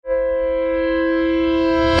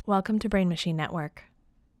Welcome to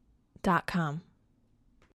BrainMachineNetwork.com.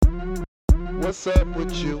 What's up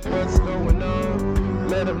with you? What's going on?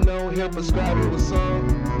 Let them know he'll prescribe you a song.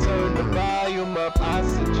 Turn the volume up, I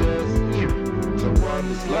suggest you to run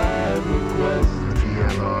this live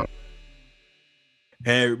request.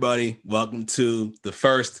 Hey everybody, welcome to the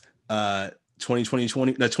first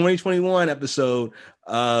 2021 episode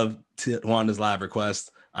of Wanda's Live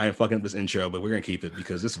Request. I am fucking up this intro, but we're gonna keep it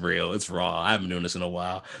because it's real, it's raw. I haven't been doing this in a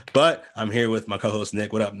while, but I'm here with my co-host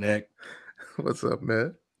Nick. What up, Nick? What's up,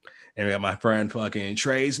 man? And we got my friend fucking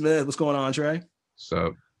Trey Smith. What's going on, Trey? What's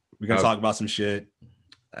up? We're gonna talk about some shit,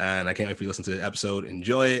 and I can't wait for you to listen to the episode.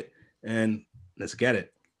 Enjoy it, and let's get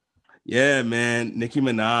it. Yeah, man. Nicki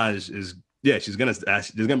Minaj is. Yeah, there's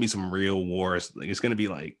gonna be some real wars. Like, it's gonna be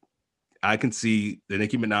like, I can see the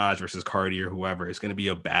Nicki Minaj versus Cardi or whoever. It's gonna be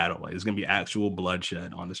a battle. Like, it's gonna be actual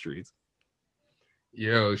bloodshed on the streets.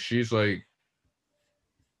 Yo, she's like,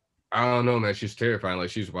 I don't know, man. She's terrifying. Like,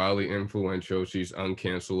 she's wildly influential. She's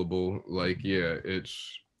uncancelable. Like, yeah,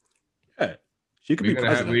 She could be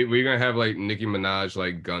president. We're gonna have like Nicki Minaj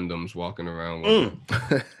like Gundams walking around with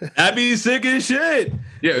her. That'd be sick as shit.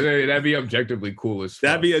 Yeah, that'd be objectively cool as fuck.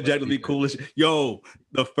 That'd be objectively cool as shit. Yo,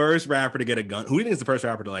 the first rapper to get a gun. Who do you think is the first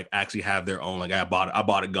rapper to like actually have their own? Like, I bought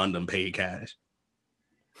a Gundam, paid cash.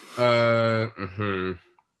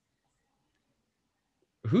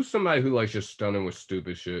 Who's somebody who like just stunning with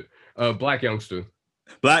stupid shit? Black Youngster.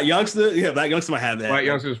 Black Youngster, yeah, Black Youngster might have that. Black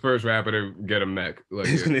Youngster's first rapper to get a mech. Like,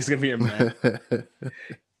 it's gonna be a mech.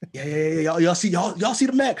 Yeah. Y'all see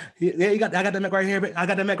the mech? Yeah, I got the mech right here. I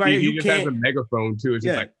got the mech right here. He just has a megaphone too. It's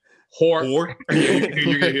just like whore.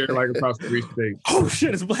 You can hear it like across the street. Oh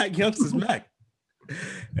shit! It's Black Youngster's mech.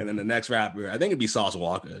 And then the next rapper, I think it'd be Sauce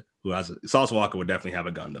Walker. Sauce Walker would definitely have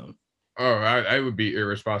a Gundam. Oh, I would be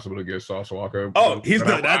irresponsible to get Sauce Walker. Oh, he's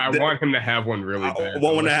good. I want him to have one really bad. I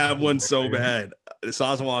want him to have one so bad.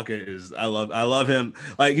 Sauce Walker is, I love him.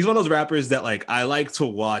 Like, he's one of those rappers that like I like to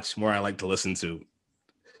watch more. I like to listen to.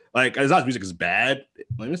 Like, it's not his music is bad.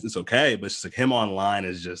 Like, it's okay, but it's just like him online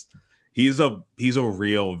is just he's a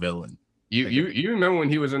real villain. You remember when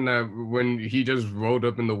he was in that, when he just rolled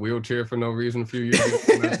up in the wheelchair for no reason a few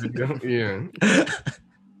years ago? Yeah.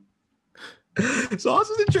 Sauce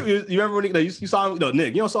is the truth. You remember when you saw him? No,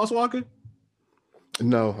 Nick, you know Sauce Walker?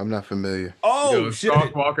 No, I'm not familiar. Oh, shit.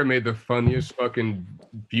 Sauce Walker made the funniest fucking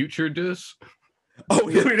Future diss. Oh,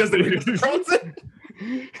 yeah, he does the he's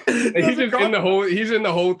in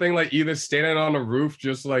the whole thing, like either standing on a roof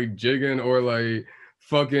just like jigging or like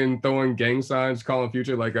fucking throwing gang signs, calling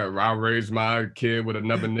Future like I'll raise my kid with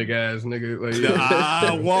another nigga ass nigga. Like,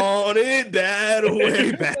 I want it that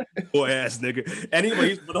way, bad boy ass nigga.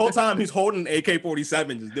 Anyway, the whole time he's holding an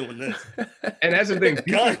AK-47, just doing this. And that's the thing.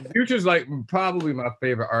 Future's like probably my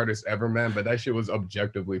favorite artist ever, man. But that shit was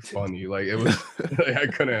objectively funny. Like, it was, like, I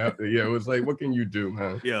couldn't have to. Yeah, it was like, what can you do,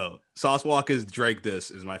 man? Yo, Sauce Walker's Drake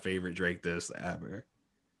This is my favorite Drake This ever.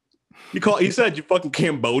 He said you fucking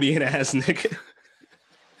Cambodian ass nigga.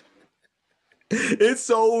 It's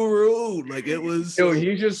so rude. Like, it was. Yo,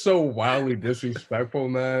 he's just so wildly disrespectful,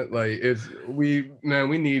 man. Like, we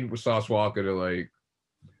need Sauce Walker to like.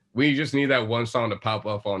 We just need that one song to pop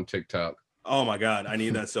up on TikTok. Oh my god, I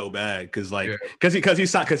need that so bad because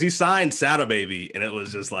he signed Sada Baby, and it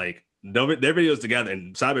was just like their videos together,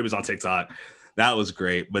 and Sada Baby's on TikTok. That was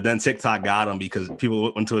great, but then TikTok got him because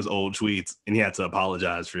people went to his old tweets, and he had to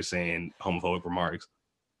apologize for saying homophobic remarks.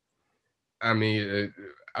 Have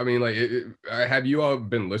you all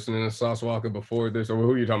been listening to Sauce Walker before this, or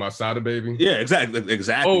who are you talking about, Sada Baby? Yeah, exactly.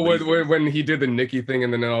 Oh, when he did the Nicki thing,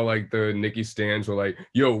 and then all like the Nicki stands were like,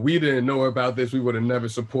 "Yo, we didn't know about this. We would have never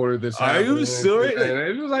supported this." Are you serious? And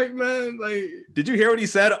it was like, man, like, did you hear what he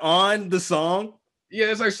said on the song? Yeah,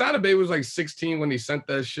 it's like Sada Baby was like 16 when he sent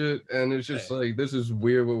that shit, and it's just like, this is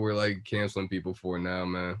weird what we're like canceling people for now,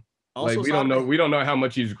 man. Also, like, we don't know how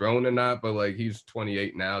much he's grown or not, but like he's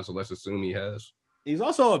 28 now, so let's assume he has. I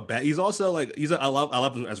love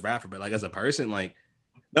him as a rapper, but like as a person, like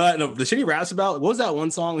no, the shit he raps about. What was that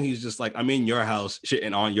one song? He's just like, I'm in your house,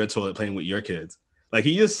 shitting on your toilet, playing with your kids. Like,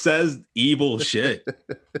 he just says evil shit.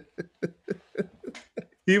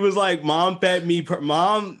 He was like, mom fed me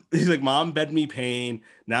pain.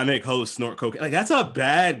 Now I make hoes snort cocaine. Like, that's a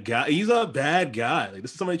bad guy. He's a bad guy. Like,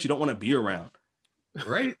 this is somebody that you don't want to be around.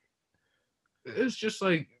 Right? It's just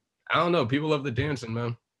like, I don't know. People love the dancing,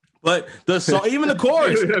 man. But the song, even the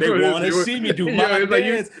chorus, they want to see me do my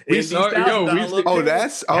dance.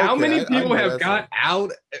 How many people have got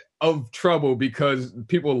out of trouble because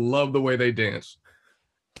people love the way they dance?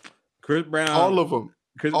 Chris Brown. All of them.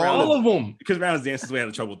 Chris Brown has danced his way out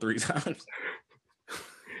of trouble 3 times.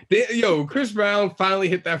 Yo, Chris Brown finally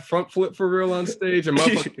hit that front flip for real on stage, and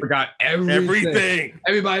motherfuckers forgot everything.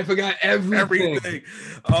 Everybody forgot everything.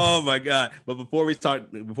 Oh my god! But before we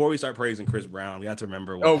start praising Chris Brown, we have to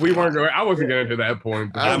remember. We weren't going. I wasn't getting to that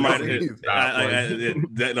point.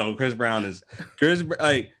 No, Chris Brown is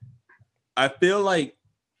like. I feel like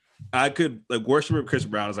I could like worship Chris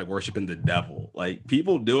Brown is like worshiping the devil. Like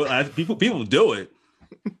people do it. People do it.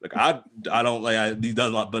 Like I don't like he does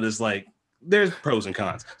a lot, but it's like there's pros and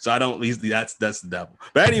cons. So I don't. That's the devil.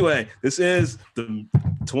 But anyway, this is the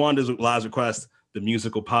Tawanda's Live Request, the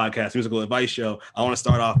musical podcast, musical advice show. I want to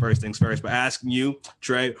start off first things first by asking you,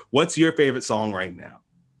 Trey, what's your favorite song right now?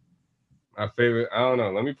 My favorite, I don't know.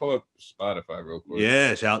 Let me pull up Spotify real quick.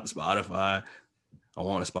 Yeah, shout out to Spotify. I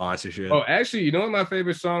want a sponsorship. Oh, actually, you know what my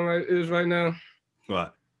favorite song is right now?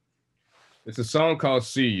 What? It's a song called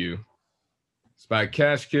 "See You." It's by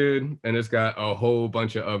Cash Kid, and it's got a whole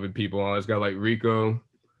bunch of other people on it. It's got like Rico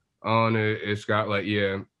on it. It's got like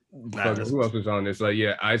who else is on this? Like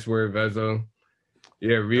I Swear Vezo.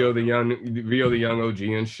 Yeah, Rio the Young OG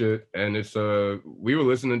and shit. And it's we were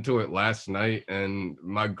listening to it last night, and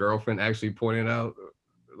my girlfriend actually pointed out,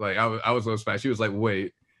 like I was a little surprised. She was like,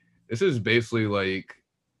 "Wait, this is basically like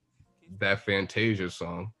that Fantasia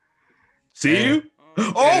song." See you?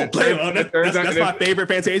 Oh, that's my favorite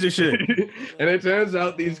Fantasia shit. And it turns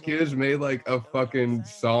out these kids made like a fucking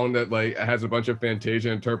song that like has a bunch of Fantasia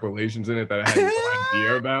interpolations in it that I had no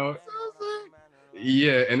idea about.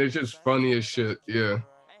 Yeah, and it's just funny as shit. Yeah,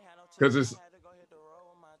 because it's.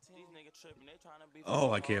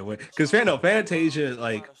 Oh, I can't wait. Because Fantasia,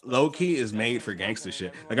 like, low-key is made for gangster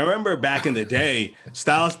shit. Like, I remember back in the day,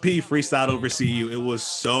 Styles P freestyled over See You. It was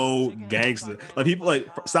so gangster. Like, people, like,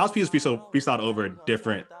 Styles P is freestyled over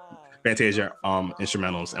different Fantasia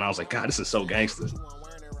instrumentals. And I was like, God, this is so gangster.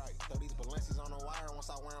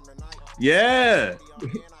 Yeah.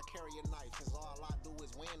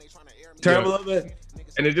 Turn a little bit.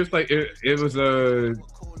 And it just, like, it was a...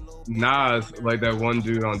 Nas, like that one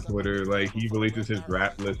dude on Twitter, like he releases his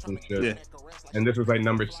rap list and shit. Yeah. And this was like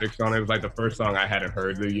number 6 on it. It was like the first song I hadn't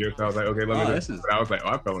heard the year. So I was like, okay, let me listen. But I was like,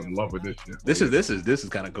 I fell in love with this shit. This is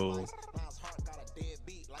kind of cool.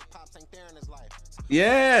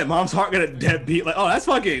 Yeah, Mom's Heart got a dead beat. Like, oh, that's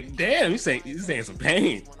fucking damn. He's saying some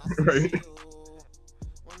pain. Right.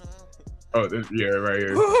 Oh, right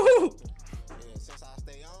here.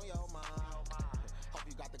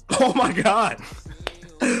 Oh my god.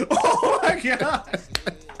 Oh my god.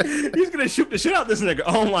 He's gonna shoot the shit out this nigga.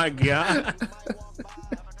 Oh my god.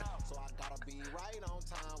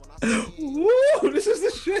 Woo, this is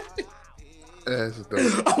the shit. That's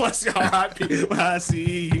dope. I want to see R.I.P. when I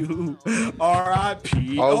see you.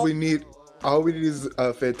 R.I.P. All we need is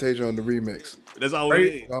Fantasia on the remix. That's all we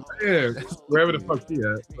need. Yeah, wherever the fuck he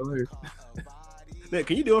at. Nick,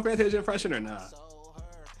 can you do a Fantasia impression or not?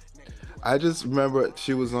 I just remember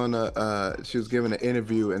she was on she was giving an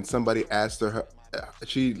interview and somebody asked her,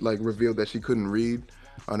 she like revealed that she couldn't read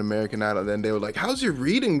on American Idol. Then they were like, "How's your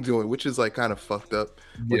reading doing?" Which is like kind of fucked up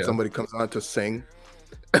when somebody comes on to sing.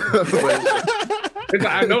 It's like,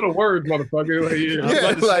 I know the words, motherfucker.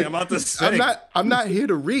 I'm about to sing. I'm not here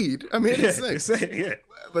to read. I'm here to sing. Yeah.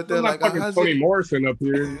 But they're like, fucking Toni Morrison up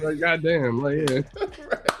here. Like, goddamn, like yeah.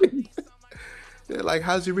 Right. They're like,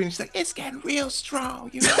 how's your reading? She's like, it's getting real strong,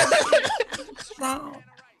 you know. Strong.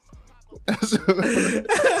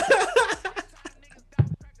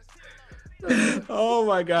 Oh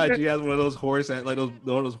my god, she has one of those horse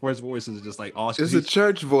voices, just like all. It's a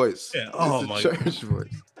church voice. Yeah. Oh my church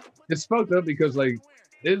voice. It's fucked up because like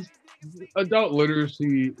it's adult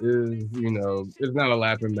literacy is, you know, it's not a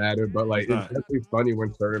laughing matter, but like it's definitely funny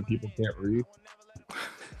when certain people can't read.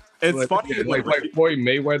 It's like, funny like Floyd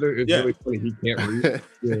Mayweather is really funny. He can't read.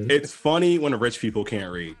 Yeah. It's funny when rich people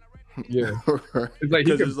can't read. Yeah, it's like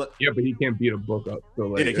but he can't beat a book up. So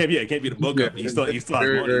like, he can't beat a book up. He's still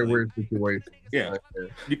very weird situation. Yeah,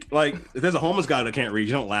 like if there's a homeless guy that can't read,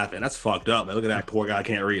 you don't laugh at. That's fucked up. Like, look at that poor guy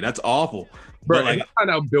can't read. That's awful. Bro, like, I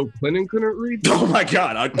found out Bill Clinton couldn't read. Oh my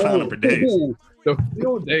god, I'd clown him for days. The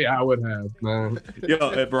field day I would have, man.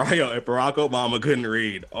 If Barack Obama couldn't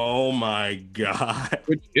read, oh my god.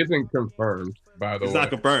 Which isn't confirmed, by the way. It's not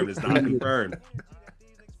confirmed. It's not confirmed.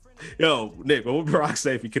 Yo, Nick, what would Barack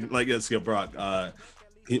say if he couldn't? Like, let's get Barack.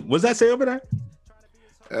 What's that say over there?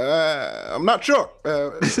 I'm not sure.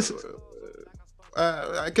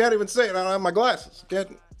 I can't even see it. I don't have my glasses. Can't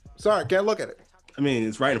look at it. I mean,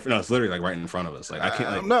 it's right in front. No, it's literally like right in front of us. Like I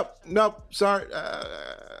can't. Like, no, sorry.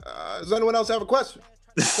 Does anyone else have a question?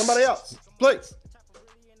 Somebody else, please.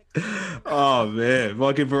 Oh man,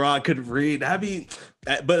 fucking Barack couldn't read.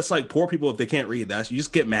 But it's like poor people if they can't read. You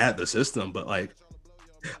just get mad at the system. But like,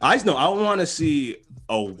 I just know I want to see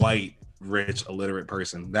a white, rich, illiterate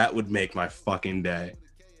person. That would make my fucking day.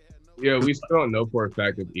 Yeah, we still don't know for a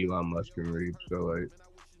fact if Elon Musk can read. So like,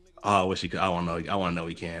 oh, I wish he could. I want to know. I want to know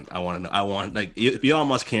he can. I want to know. I want like if Elon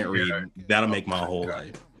Musk can't read, that'll make my whole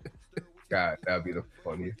life. God, that'd be the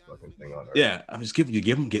funniest fucking thing on earth. Yeah, I'm just give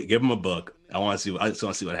him a book. I just want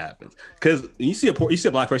to see what happens. Because you see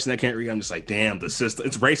a black person that can't read, I'm just like, damn, the system.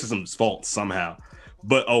 It's racism's fault somehow.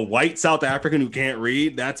 But a white South African who can't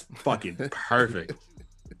read, that's fucking perfect.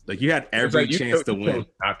 Like you had every chance to win.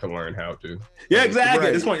 Not to learn how to. Yeah, exactly. Right.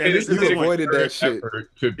 At this point, you avoided that shit.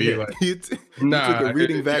 To be like, you took a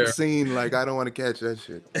reading vaccine. Like I don't want to catch that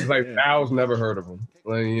shit. It's like Val's never heard of him.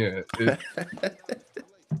 Like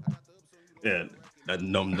yeah,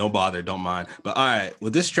 no bother, don't mind. But all right,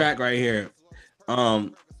 with this track right here,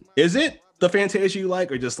 is it the Fantasia you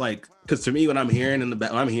like, or just like? Because to me, when I'm hearing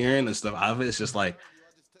the stuff out of it, it's just like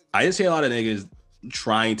I just hear a lot of niggas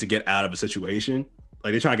trying to get out of a situation.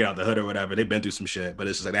 Like they're trying to get out the hood or whatever. They've been through some shit, but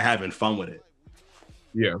it's just like they're having fun with it.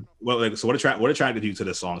 Yeah. Well, like, so what attracted you to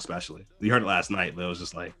this song, especially? You heard it last night, but it was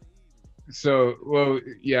just like. So, well,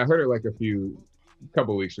 yeah, I heard it like a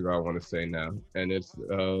couple weeks ago, I want to say now. And it's,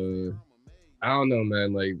 I don't know,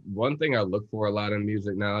 man. Like one thing I look for a lot in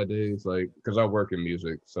music nowadays, like, cause I work in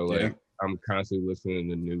music. So like, I'm constantly listening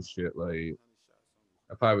to new shit. Like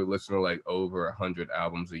I probably listen to like over 100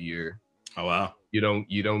 albums a year. Oh, wow. You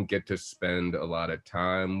don't get to spend a lot of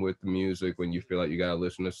time with music when you feel like you gotta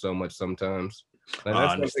listen to so much sometimes.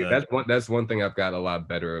 Like, that's one thing I've got a lot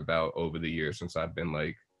better about over the years since I've been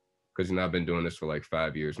like, because I've been doing this for like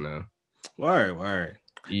 5 years now. Word.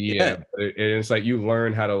 Yeah. It's like you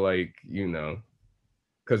learn how to like,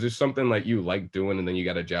 because it's something like you like doing and then you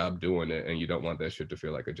got a job doing it and you don't want that shit to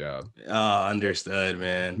feel like a job. Oh, understood,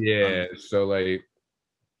 man. Yeah. So like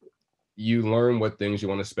you learn what things you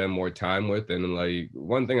want to spend more time with. And like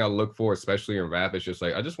one thing I look for, especially in rap, is just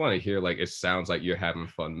like, I just want to hear like, it sounds like you're having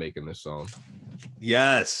fun making this song.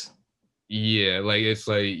 Yes. Yeah. Like, it's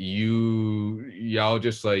like y'all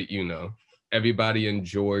just like, everybody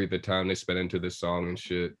enjoy the time they spend into this song and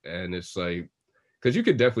shit. And it's like, because you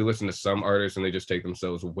could definitely listen to some artists and they just take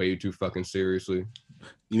themselves way too fucking seriously.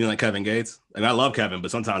 You mean like Kevin Gates? And I love Kevin,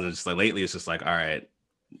 but sometimes it's just like lately it's just like, all right,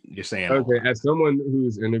 you're saying. Okay, as someone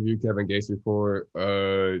who's interviewed Kevin Gates before,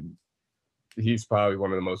 he's probably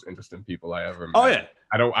one of the most interesting people I ever met. Oh yeah.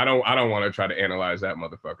 I don't want to try to analyze that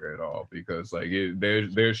motherfucker at all because like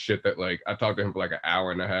there's shit that like I talked to him for like an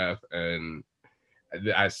hour and a half and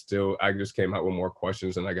I just came out with more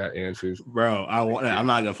questions than I got answers. Bro, I'm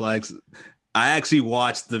not gonna flex. I actually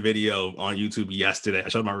watched the video on YouTube yesterday. I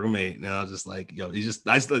showed my roommate, and I was just like, "Yo,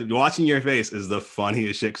 watching your face is the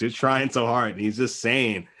funniest shit because you're trying so hard, and he's just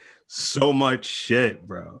saying so much shit,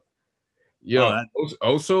 bro." Yo,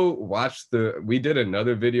 also we did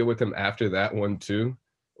another video with him after that one too,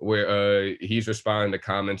 where he's responding to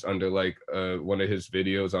comments under like one of his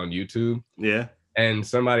videos on YouTube. Yeah, and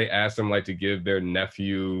somebody asked him like to give their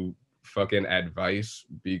nephew fucking advice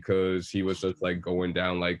because he was just like going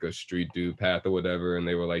down like a street dude path or whatever, and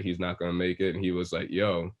they were like, he's not gonna make it, and he was like,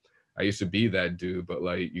 yo, I used to be that dude, but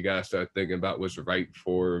like you gotta start thinking about what's right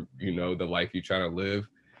for the life you're trying to live.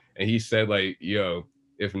 And he said like, yo,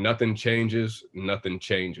 if nothing changes, nothing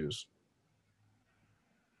changes.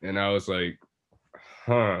 And I was like,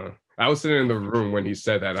 huh. I was sitting in the room when he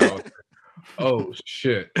said that. I was like, oh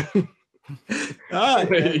shit.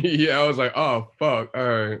 Yeah, I was like, oh fuck, all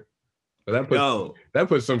right. But that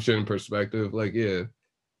puts some shit in perspective. Like, yeah.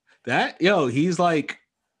 He's like,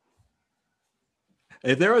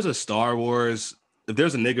 if there was a Star Wars, if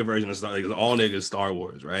there's a nigga version of Star, like all niggas Star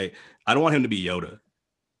Wars, right? I don't want him to be Yoda.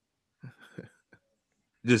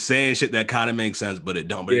 Just saying shit that kind of makes sense, but it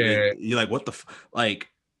don't. But yeah. You're like, what the like?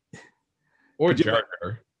 Or Jar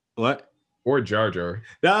Jar. What? Or Jar Jar.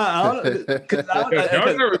 Nah, I don't.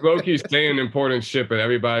 Jar Jar was low-key saying important shit, but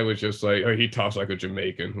everybody was just like, "Oh, he talks like a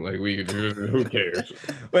Jamaican." Like, who cares?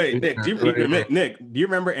 Wait, Nick, do you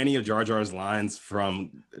remember any of Jar Jar's lines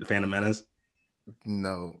from The Phantom Menace?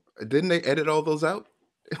 No, didn't they edit all those out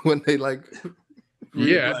when they like?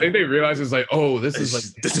 Yeah, I think they realized it's like, oh, this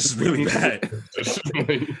is really bad.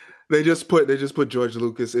 They just put George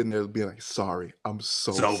Lucas in there being like, sorry, I'm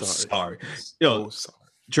so sorry. Yo, sorry.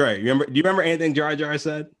 Trey, do you remember anything Jar Jar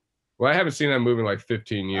said? Well, I haven't seen that movie in like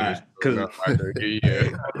 15 years. Because I'm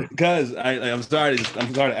sorry to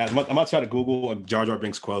ask. I'm about to try to Google a Jar Jar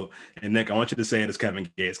Binks quote, and Nick, I want you to say it as Kevin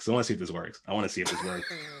Gates because I want to see if this works. Oh,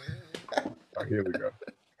 here we go.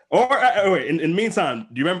 Or wait, in the meantime,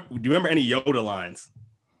 do you remember any Yoda lines?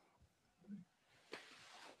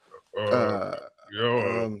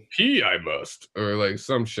 Yo, pee I must, or like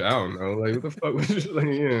some shit. I don't know. Like what the fuck was just like,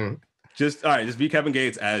 yeah. Just all right, just be Kevin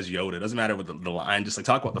Gates as Yoda. Doesn't matter what the line. Just like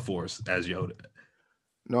talk about the Force as Yoda.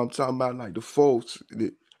 No, I'm talking about like the Force.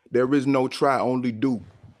 There is no try, only do.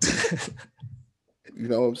 You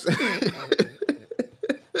know what I'm saying?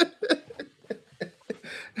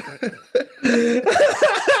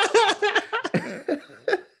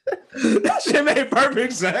 That shit made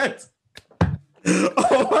perfect sense.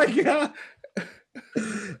 Oh my god.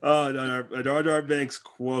 Oh no, Jar Jar Binks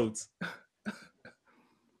quotes.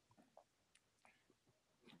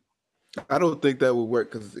 I don't think that would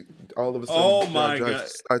work because all of a sudden, Jar God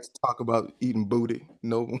starts to talk about eating booty.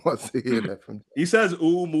 No one wants to hear that from. He says,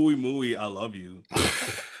 "Ooh, mooey, mooey, I love you."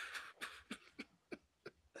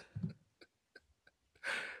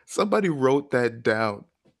 Somebody wrote that down.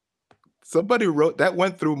 Somebody wrote that,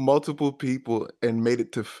 went through multiple people and made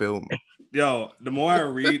it to film. Yo, the more I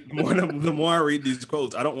read, the more I read these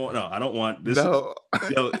quotes, I don't want this. No.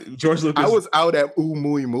 Yo, George Lucas. I was out at ooh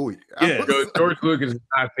mooey mooey. Yeah, George Lucas is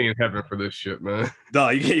not seeing heaven for this shit, man. No,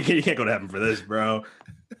 you can't go to heaven for this, bro.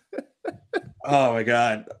 Oh my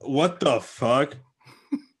god, what the fuck?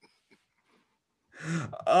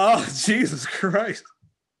 Oh Jesus Christ!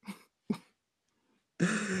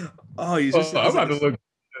 Oh, he's just. I'm about to look.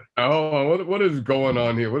 Oh, what is going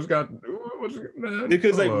on here? What's man?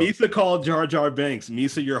 Because like Misa called Jar Jar Binks,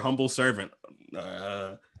 Misa, your humble servant.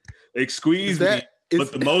 Squeeze me,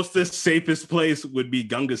 but the mostest safest place would be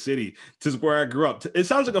Gunga City. This is where I grew up. It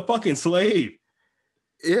sounds like a fucking slave.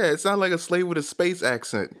 Yeah, it sounds like a slave with a space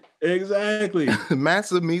accent. Exactly.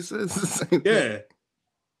 Massa Misa is the same thing.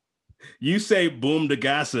 You say boom to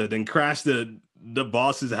Gassa, then crash the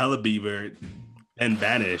boss's Helibeaver and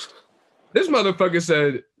vanished. This motherfucker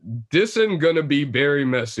said, "This ain't gonna be very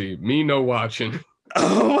messy. Me no watching."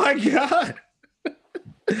 Oh my god!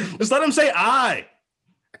 Just let him say "I."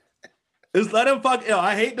 Just let him fuck. Yo,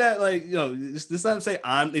 I hate that. Like, just let him say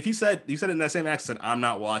 "I'm." If he said in that same accent, "I'm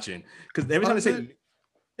not watching," because every time they say,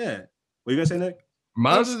 "Yeah," what you gonna say, Nick?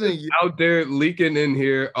 Monsters out there leaking in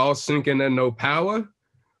here, all sinking and no power.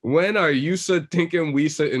 When are Yusa thinking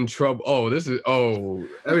Wisa in trouble?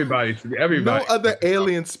 Everybody. No other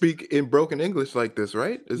aliens speak in broken English like this,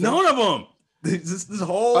 right? None of them. This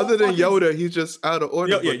whole other than Yoda, he's just out of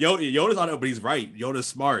order. Yoda's out of order, but he's right. Yoda's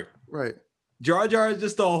smart. Right. Jar Jar is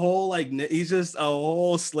just a whole he's just a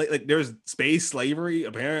whole slave. Like there's space slavery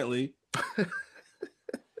apparently.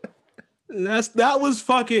 That was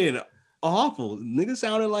fucking awful. Nigga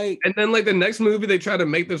sounded like. And then like the next movie, they try to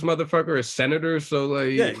make this motherfucker a senator. So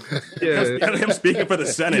like, yeah. Him speaking for the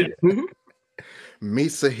Senate.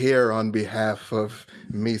 Misa here on behalf of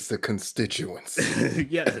Misa constituents.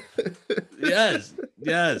 yes.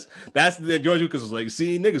 That's the George Lucas was like.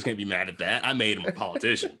 See, niggas can't be mad at that. I made him a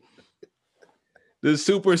politician. The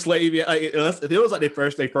super slave. If it was like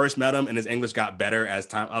they first met him and his English got better as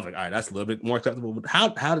time, I was like, all right, that's a little bit more acceptable. But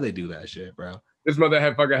how do they do that shit, bro? This mother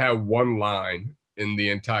had one line in the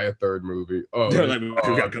entire third movie. Oh, we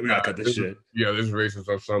gotta cut this shit. Yeah, this is racist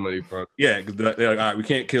on so many fronts. Yeah, they're like, all right, we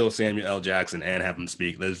can't kill Samuel L. Jackson and have him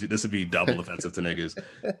speak. This would be double offensive to niggas.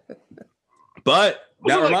 But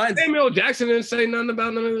that reminds Samuel Jackson didn't say nothing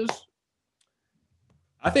about none of this.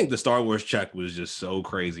 I think the Star Wars check was just so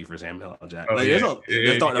crazy for Samuel L. Jackson. At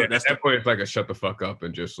that point, it's like a shut the fuck up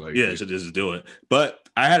and just like should just do it. But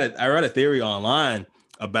I read a theory online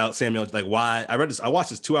about Samuel, like why I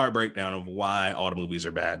watched this 2-hour breakdown of why all the movies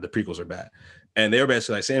are bad, the prequels are bad, and they were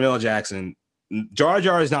basically like Samuel L. Jackson. Jar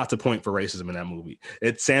Jar is not the point for racism in that movie.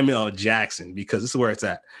 It's Samuel L. Jackson because this is where it's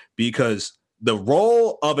at. Because the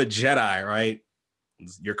role of a Jedi, right?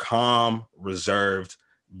 You're calm, reserved,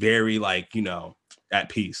 very at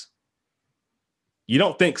peace. You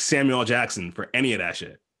don't think Samuel L. Jackson for any of that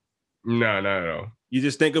shit. No, not at all. You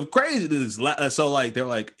just think of crazy. So like they're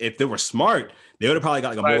like, if they were smart, they would have probably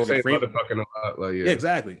got like a Morgan Freeman. Yeah,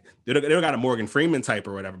 exactly. They would have got a Morgan Freeman type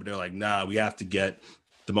or whatever. But they're like, nah, we have to get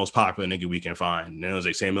the most popular nigga we can find. And it was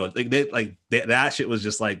like Samuel. That shit was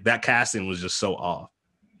just like that casting was just so off.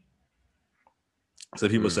 So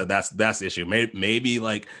people said that's the issue. Maybe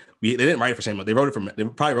like they didn't write it for Samuel. They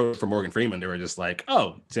probably wrote it for Morgan Freeman. They were just like,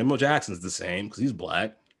 oh, Samuel Jackson's the same because he's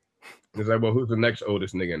black. It's like, well, who's the next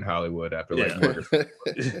oldest nigga in Hollywood after Morgan Freeman?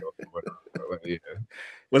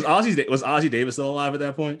 Was Ozzie Davis still alive at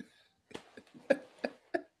that point? He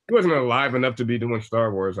wasn't alive enough to be doing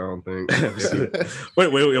Star Wars, I don't think.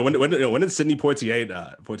 Wait. When did Sidney Poitier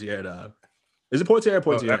die? Is it Poitier or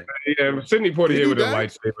Poitier? Sidney Poitier with a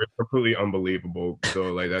lightsaber is completely unbelievable.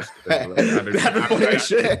 So like that'd been funny as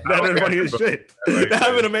shit. That'd been funny as shit.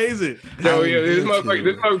 That'd been amazing. No, yeah, this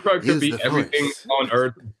motherfucker could be everything on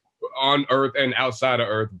Earth on Earth and outside of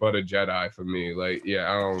Earth, but a Jedi for me. Like,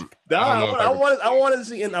 yeah, I don't. I want to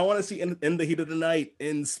see in the heat of the night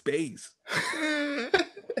in space.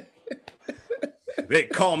 They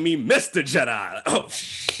call me Mr. Jedi. Oh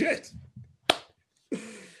shit!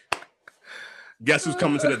 Guess who's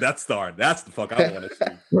coming to the Death Star? That's the fuck I want to see.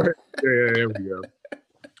 Yeah, there we go.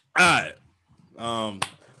 All right.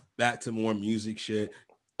 Back to more music shit.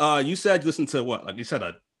 You said you listened to what? Like you said,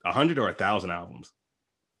 100 or 1,000 albums.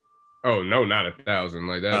 Oh no, not 1,000.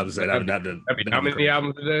 Like that. That'd be how many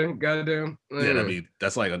albums a day? Goddamn. Yeah,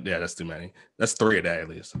 that's too many. That's 3 a day at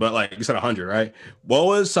least. But like you said, 100, right? What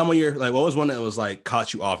was some of your what was one that was like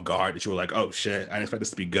caught you off guard that you were like, oh shit, I didn't expect this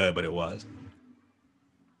to be good, but it was.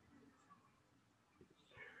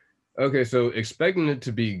 Okay, so expecting it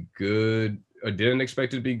to be good, I didn't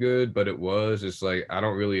expect it to be good, but it was. It's like I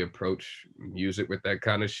don't really approach music with that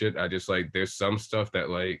kind of shit. I just like there's some stuff that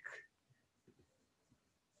like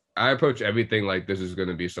I approach everything like this is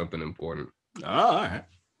gonna be something important. Oh, all right.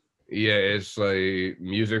 Yeah, it's like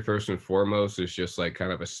music first and foremost is just like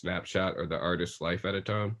kind of a snapshot of the artist's life at a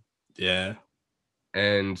time. Yeah.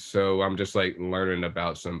 And so I'm just like learning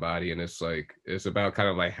about somebody, and it's about kind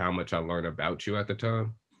of like how much I learn about you at the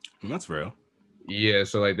time. That's real. Yeah,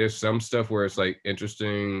 so like there's some stuff where it's like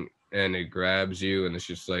interesting and it grabs you, and it's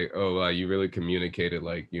just like, oh, you really communicated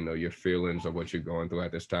like, you know, your feelings of what you're going through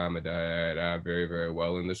at this time and that very, very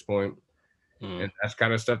well in this point. And that's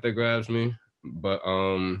kind of stuff that grabs me. But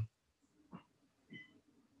I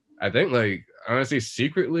think like honestly,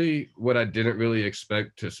 secretly, what I didn't really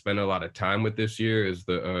expect to spend a lot of time with this year is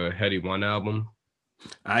the Heady One album.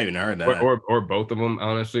 I even heard that. Or both of them,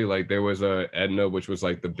 honestly. Like there was Edna, which was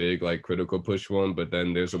like the big like critical push one, but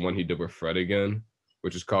then there's the one he did with Fred again,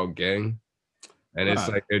 which is called Gang. And it's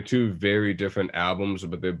like they're 2 very different albums,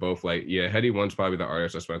 but they're both like, yeah, Heady One's probably the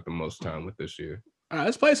artist I spent the most time with this year. All right,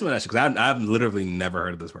 let's play some of that shit because I've literally never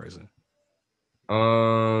heard of this person.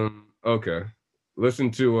 Okay. Listen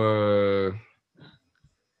to a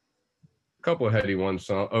couple of Heady One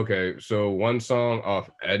songs. Okay, so one song off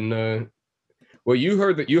Edna. Well, you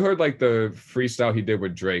heard like the freestyle he did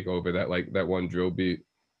with Drake over that one drill beat.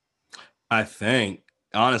 I think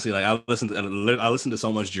honestly, like I listened to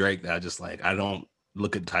so much Drake that I just like I don't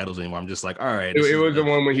look at titles anymore. I'm just like, all right. It was the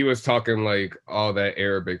one when he was talking like all that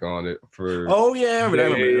Arabic on it for. Oh yeah,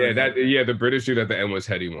 the British dude at the end was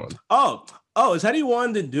Heady One. Oh, is Heady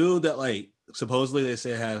One the dude that like supposedly they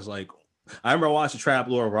say has like? I remember watching the Trap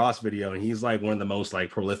Lord Ross video, and he's like one of the most like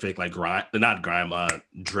prolific like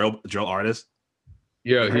drill artists.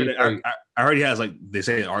 Yeah, I heard he has like they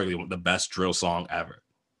say arguably the best drill song ever.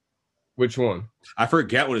 Which one? I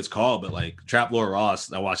forget what it's called, but like Trap Lord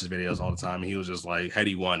Ross, I watch his videos all the time. And he was just like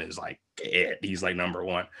Heady One is like it. He's like number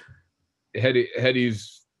one.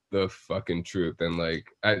 Heady's the fucking truth, and like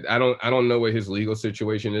I don't know what his legal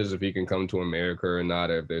situation is, if he can come to America or not,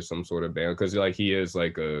 if there's some sort of ban, because like he is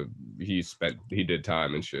like he did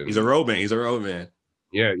time and shit. He's a road man.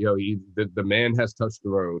 Yeah, yo, the man has touched the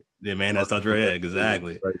road. The man has touched the road. Yeah,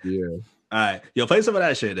 exactly. Right, yeah. All right, yo, play some of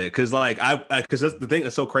that shit, because like because that's the thing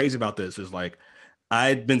that's so crazy about this is like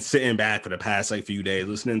I've been sitting back for the past like few days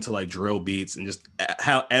listening to like drill beats and just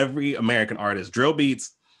how every American artist drill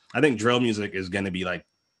beats. I think drill music is gonna be like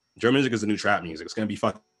drill music is the new trap music. It's gonna be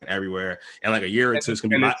fucking everywhere, and like a year or two, it's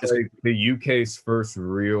gonna be like the UK's first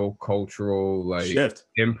real cultural like shift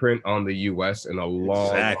imprint on the US in a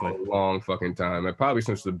long fucking time, and probably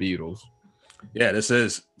since the Beatles. Yeah, this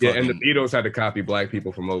is fucking... and the Beatles had to copy black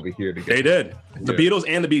people from over here to get they did. The Beatles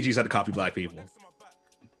and the Bee Gees had to copy black people.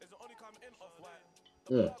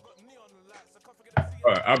 Yeah. All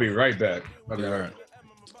right, I'll be right back. All right.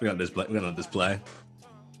 We got display.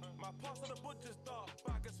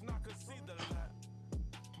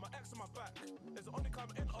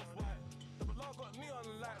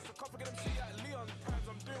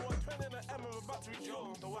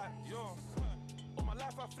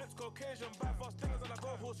 Caucasian, bad fast things and I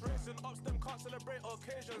go horse racing. Ups them can't celebrate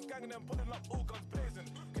occasions. Gang them putting up all guns blazing.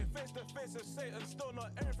 Get face to face with Satan, still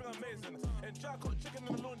not everything amazing. And Jack got chicken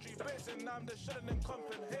in the laundry basin. Now I'm just shitting in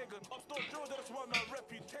Copenhagen. Ups don't drill, they just want my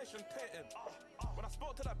reputation tainted. When I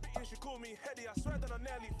spoke to that bitch, she called me Heady. I swear that I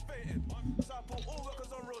nearly fainted. So I put all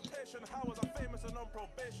workers on rotation. How was I famous and on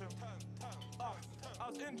probation? I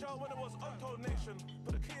was in jail when it was Untold Nation.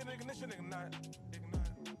 Put the key in the ignition, ignite.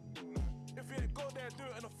 If we didn't go there, do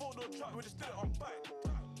it in a 4-door truck, we just did it on bike.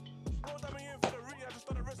 Roll down me in for the I just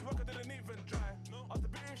done the rest work, I didn't even try. After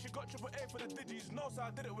beating, she got triple A for the digits, no, so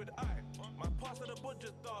I did it with I. My past of the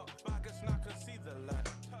budget dark, but I guess now I can see the light.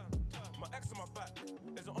 My ex on my back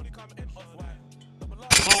is the only coming in off-white.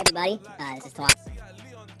 Hey everybody, this is Twat.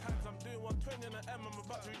 I'm doing 120 in the M, I'm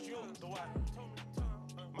about to reach yours.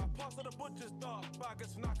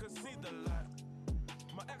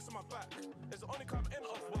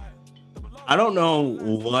 I don't know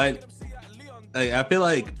what. I feel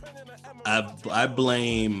like I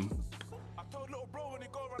blame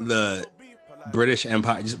the British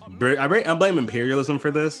Empire. I blame imperialism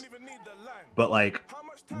for this, but like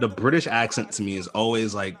the British accent to me is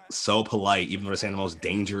always like so polite, even though they're saying the most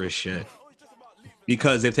dangerous shit.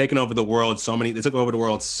 Because they've taken over the world they took over the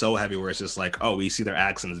world so heavy where it's just like, oh, we see their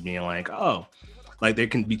accents being like, oh, like they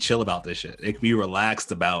can be chill about this shit. They can be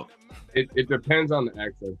relaxed about. It depends on the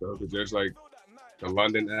accent though, because there's like the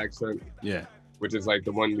London accent, yeah, which is like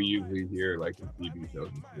the one we usually hear like in TV shows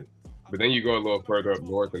and shit. But then you go a little further up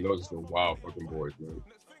north, and those are some wild fucking boys, man.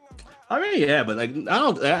 I mean, yeah, but like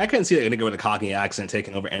I couldn't see like a nigga with a Cockney accent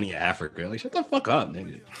taking over any of Africa. Like, shut the fuck up,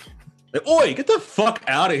 nigga. Like, oi, get the fuck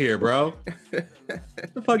out of here, bro.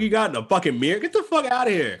 What the fuck you got in the fucking mirror? Get the fuck out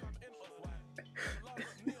of here.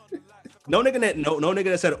 No nigga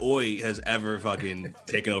that said oi has ever fucking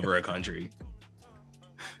taken over a country.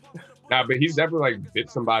 Nah, but he's never like bit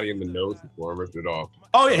somebody in the nose before and ripped it off.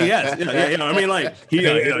 Oh yeah, yes, yeah. I mean, like that's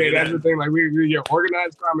the thing. Like we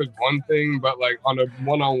organized crime is one thing, but like on a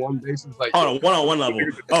one-on-one basis, like on a one-on-one level,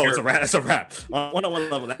 oh, it's a wrap. That's a wrap. On a one-on-one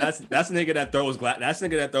level, that's a nigga that throws glass. That's a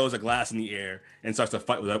nigga that throws a glass in the air and starts to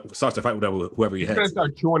fight with whoever he hits. He's gonna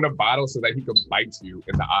start chewing the bottle so that he can bite you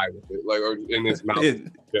in the eye with it, like or in his mouth.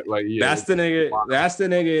 Like yeah, that's the nigga. Wow. That's the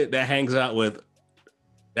nigga that hangs out with.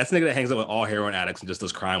 That's the nigga that hangs out with all heroin addicts and just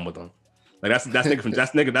does crime with them. Like that's nigga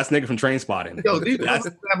from Trainspotting. Yo,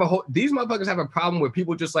 these motherfuckers have a problem with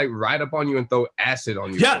people just like ride up on you and throw acid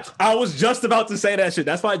on you. Yeah, I was just about to say that shit.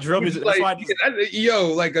 That's why I drove me. Like, like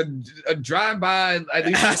a drive by. At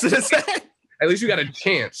least you got a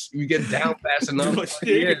chance. You get down fast enough.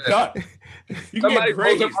 Yeah. Somebody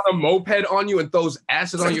pulls up on a moped on you and throws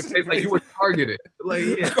acid on your face like you were targeted. Like,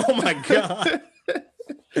 yeah. Oh my god.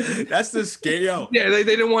 That's the scale. Yeah, they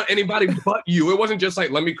didn't want anybody but you. It wasn't just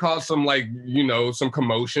like, let me cause some like, some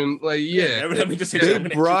commotion. Like, yeah. They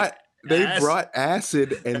brought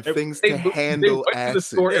acid and things to handle acid. To the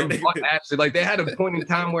store and bought acid. Like they had a point in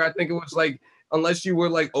time where I think it was like, unless you were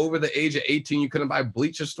like over the age of 18, you couldn't buy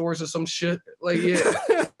bleach at stores or some shit. Like, yeah.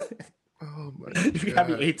 Oh my God. You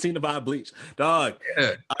gotta be 18 to buy bleach, dog.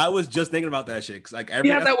 Yeah. I was just thinking about that shit. Cause like we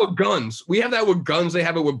have that with guns. They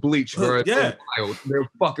have it with bleach, bro. Yeah, they're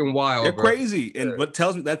fucking wild. They're crazy. And what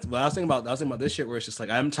tells me that's what I was thinking about this shit where it's just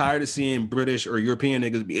like I'm tired of seeing British or European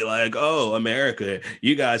niggas be like, oh, America,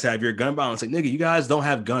 you guys have your gun violence. Like, nigga, you guys don't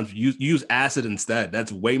have guns. Use acid instead.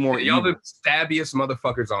 That's way more. Y'all the stabbiest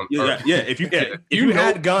motherfuckers on earth. Yeah. If you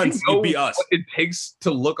had guns, you'd be us. What it takes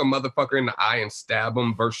to look a motherfucker in the eye and stab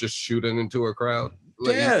him versus shooting into a crowd.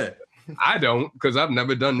 Like, yeah, I don't, because I've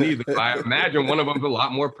never done neither. I imagine one of them's a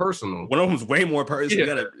lot more personal. One of them's way more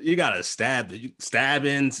personal. Yeah. You gotta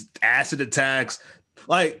stabbings, acid attacks.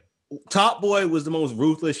 Like Top Boy was the most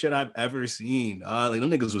ruthless shit I've ever seen. Like them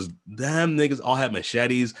niggas all had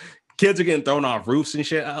machetes. Kids are getting thrown off roofs and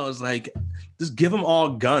shit. I was like, just give them all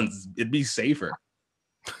guns. It'd be safer.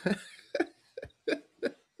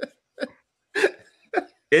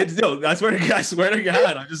 I swear to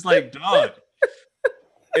God, I'm just like, dog.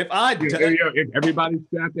 If everybody's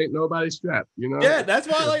strapped, ain't nobody strapped, Yeah, that's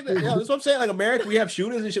why I like that. Yeah, that's what I'm saying. Like America, we have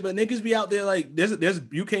shooters and shit, but niggas be out there like there's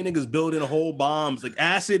UK niggas building a whole bombs, like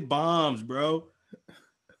acid bombs, bro.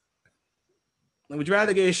 Like, would you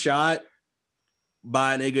rather get shot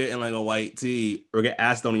by a nigga in like a white tee or get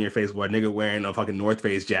acid on your face by a nigga wearing a fucking North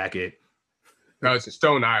Face jacket? No, it's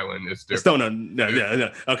Stone Island. It's different. No.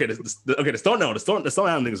 Okay, the Stone Island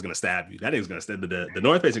nigga's gonna stab you. That nigga's gonna stab the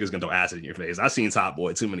North Face nigga's gonna throw acid in your face. I've seen Top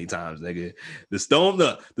Boy too many times, nigga.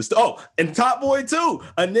 And Top Boy too.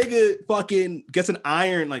 A nigga fucking gets an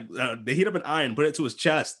iron, like they heat up an iron, put it to his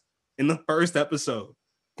chest in the first episode.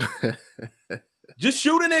 Just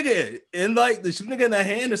shoot a nigga and like shoot a nigga in the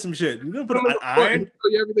hand or some shit. You're gonna put an iron.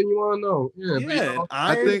 Tell you everything you want to know. Yeah.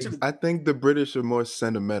 I think the British are more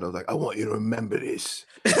sentimental. Like, I want you to remember this.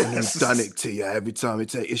 And I've done it to you every time you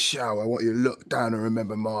take a shower. I want you to look down and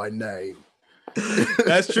remember my name.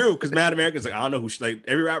 That's true. Because Mad Americans like, I don't know who. Like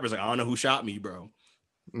every rapper's like, I don't know who shot me, bro.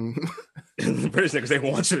 The British niggas, they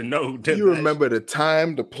want you to know. You remember the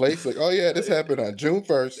time, the place. Like, oh yeah, this happened on June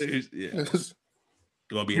 1st. Yeah. You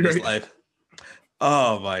gonna be in this life.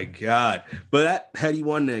 Oh my God. But that Heady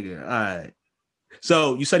one nigga. All right.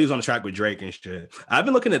 So you said he was on the track with Drake and shit. I've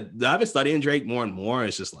been studying Drake more and more.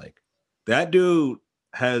 It's just like that dude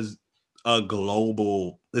has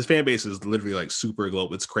his fan base is literally like super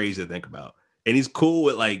global. It's crazy to think about. And he's cool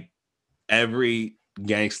with like every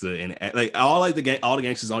gangster and like all the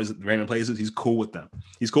gangsters, all these random places. He's cool with them.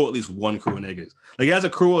 He's cool with at least one crew of niggas. Like he has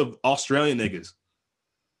a crew of Australian niggas.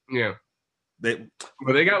 Yeah.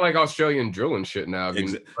 they got like Australian drill and shit now.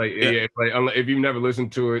 If you've never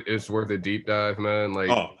listened to it, it's worth a deep dive, man. Like,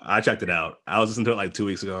 oh, I checked it out. I was listening to it like 2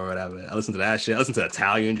 weeks ago or whatever. I listened to that shit. I listened to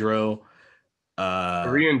Italian drill.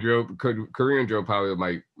 Korean drill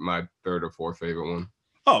probably my third or fourth favorite one.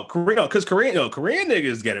 Oh, Korean, because Korean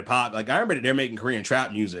niggas get it pop. Like I remember they're making Korean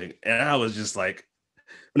trap music, and I was just like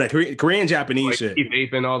Korean Japanese like shit. Keith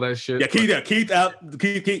Ape and all that shit. Yeah, Keith,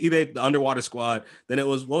 the Underwater Squad. Then it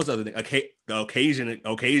was, what was the other thing? The occasion.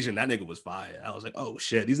 That nigga was fire. I was like, oh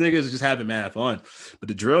shit, these niggas are just having mad fun. But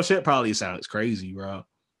the drill shit probably sounds crazy, bro.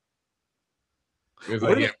 It's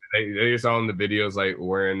like, they just on the videos like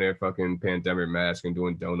wearing their fucking pandemic mask and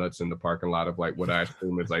doing donuts in the parking lot of like what I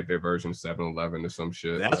assume is like their version 7-Eleven or some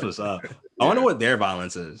shit. That's like, what's up. I wonder what their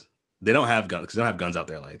violence is. They don't have guns because they don't have guns out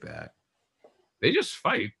there like that. They just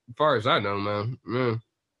fight, as far as I know, man. Yeah.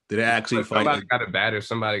 Did they actually fight? Somebody got a bat or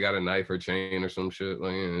somebody got a knife or chain or some shit.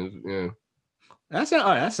 Like, yeah.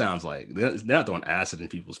 That sounds like they're not throwing acid in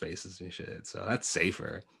people's faces and shit. So that's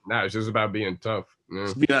safer. Nah, it's just about being tough. Yeah.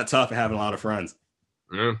 Just being not tough and having a lot of friends.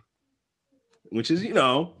 Yeah. Which is,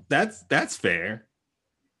 that's fair.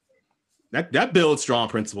 That builds strong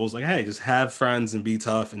principles. Like, hey, just have friends and be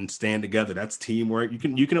tough and stand together. That's teamwork.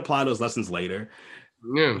 You can apply those lessons later.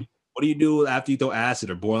 Yeah. What do you do after you throw acid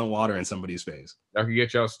or boiling water in somebody's face? I could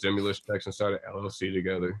get y'all stimulus checks and start an LLC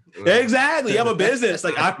together. Exactly. You have a business.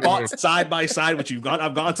 Like I fought side by side with you.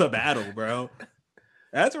 I've gone to battle, bro.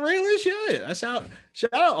 That's real as shit. I shout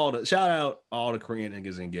out all the Korean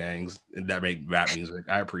niggas and gangs that make rap music.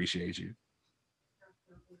 I appreciate you.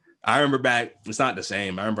 I remember back, it's not the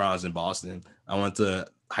same. I remember I was in Boston. I went to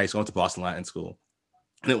high school, I went to Boston Latin School.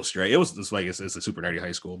 And it was straight. It was just like it's a super nerdy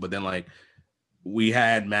high school. But then like we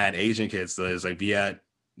had mad Asian kids, so it's like Viet,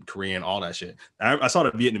 Korean, all that shit. I saw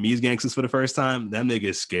the Vietnamese gangsters for the first time. Them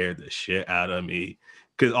niggas scared the shit out of me.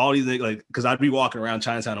 Cause all these like, cause I'd be walking around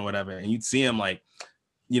Chinatown or whatever, and you'd see them like,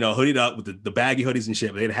 hoodied up with the baggy hoodies and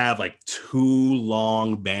shit, but they'd have like 2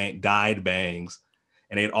 long dyed bangs,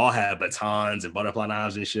 and they'd all have batons and butterfly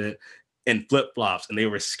knives and shit and flip-flops, and they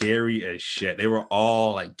were scary as shit. They were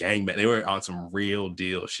all like gangbang. They were on some real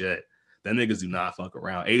deal shit. Them niggas do not fuck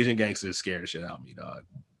around. Asian gangsters scare the shit out of me, dog.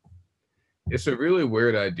 It's a really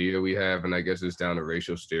weird idea we have, and I guess it's down to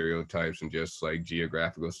racial stereotypes and just like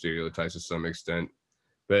geographical stereotypes to some extent.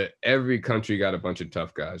 But every country got a bunch of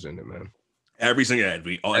tough guys in it, man. Every single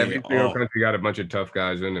country got a bunch of tough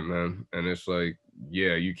guys in it, man. And it's like,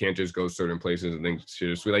 yeah, you can't just go certain places and think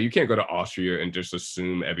shit is sweet. Like you can't go to Austria and just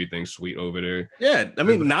assume everything's sweet over there. Yeah, I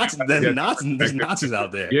mean, there's Nazis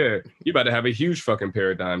out there. Yeah, you about to have a huge fucking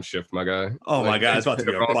paradigm shift, my guy. Oh my god, it's about to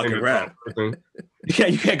be a fucking rap.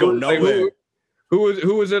 You can't go nowhere. Who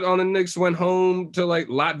was it on the Knicks went home to like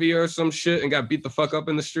Latvia or some shit and got beat the fuck up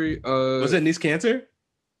in the street? Was it Nice Cantor?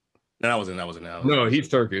 No, that wasn't now. No, he's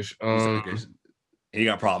Turkish. He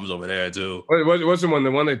got problems over there too. What's the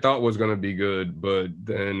one they thought was gonna be good, but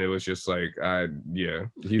then it was just like,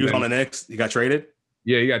 he was on the Knicks. He got traded.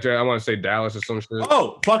 Yeah, he got traded. I want to say Dallas or some shit.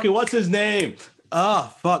 Oh, fucking what's his name?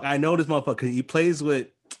 Oh, fuck, I know this motherfucker. He plays with.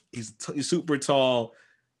 He's super tall.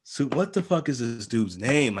 So what the fuck is this dude's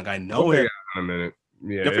name? Like I know it. In a minute.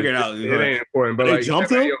 Yeah, you'll figure it out. It ain't important. But they like, jumped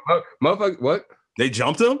him. Motherfucker, what? They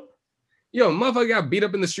jumped him. Yo, motherfucker got beat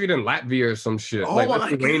up in the street in Latvia or some shit. Oh like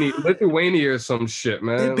my Lithuania or some shit,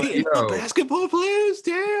 man. They beat basketball players?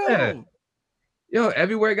 Damn. Yeah. Yo,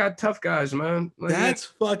 everywhere got tough guys, man. Like, that's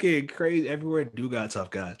fucking crazy. Everywhere do got tough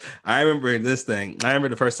guys. I remember this thing. I remember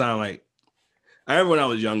the first time, like, I remember when I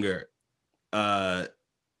was younger,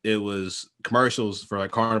 it was commercials for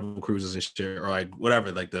like Carnival cruises and shit, or like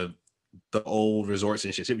whatever, like the old resorts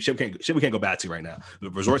and shit. Shit we can't go back to right now. The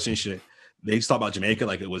resorts and shit. They used to talk about Jamaica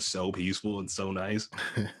like it was so peaceful and so nice.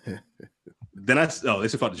 Then they used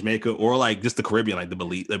to talk about Jamaica or like just the Caribbean, like the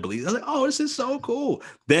Belize. I was like, oh, this is so cool.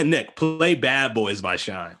 Then Nick, play Bad Boys by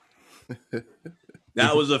Shine.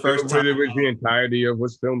 That was the first time. It was the entirety of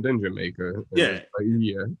what's filmed in Jamaica. Yeah.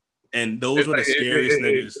 Yeah. And those were the scariest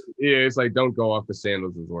niggas. It's like, don't go off the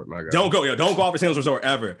Sandals Resort, my guy. Don't go off the Sandals Resort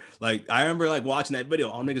ever. Like, I remember like watching that video,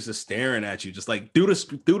 all niggas just staring at you, just like through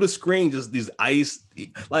the screen, just these ice,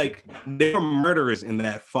 like they were murderers in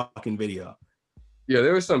that fucking video. Yeah,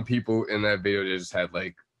 there were some people in that video that just had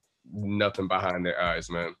like nothing behind their eyes,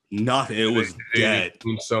 man. Nothing. It was dead.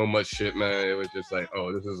 So much shit, man. It was just like,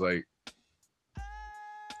 oh, this is like.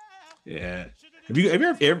 Yeah. Have you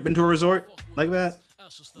ever been to a resort like that?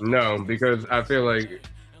 No, because I feel like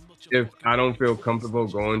if I don't feel comfortable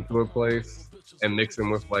going to a place, and mixing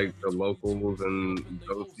with like the locals and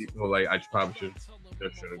those people, like I probably shouldn't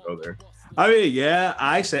go there. I mean, yeah,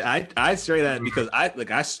 I say that because I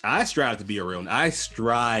strive to be a real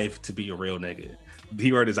nigga.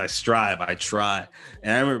 The word is I strive, I try.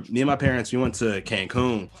 And I remember me and my parents, we went to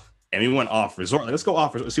Cancun and we went off resort. Like, let's go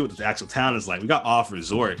off resort, see what the actual town is like. We got off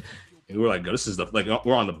resort and we were like, this is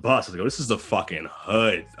we're on the bus. Like, this is the fucking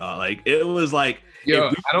hood. Like, it was like, yo,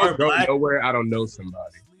 I don't go nowhere. I don't know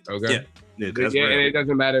somebody. Okay. Yeah, and it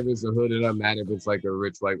doesn't matter if it's a hood. It doesn't matter if it's like a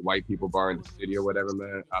rich, like white people bar in the city or whatever,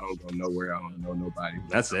 man. I don't go nowhere. I don't know nobody.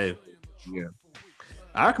 That's it. Yeah.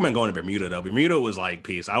 I recommend going to Bermuda though. Bermuda was like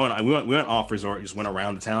peace. We went off resort, just went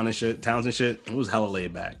around the towns and shit. It was hella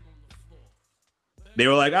laid back. They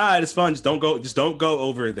were like, all right, it's fun. Just don't go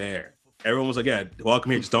over there. Everyone was like, yeah,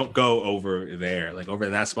 welcome here. Just don't go over there. Like over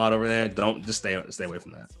in that spot over there. Don't just stay away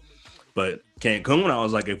from that. But Cancun, I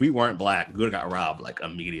was like, if we weren't black, we would have got robbed like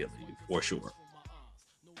immediately for sure.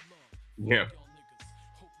 Yeah.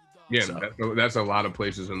 Yeah, so, that's a lot of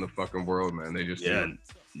places in the fucking world, man. They just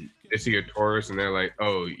they see a tourist and they're like,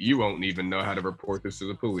 "Oh, you won't even know how to report this to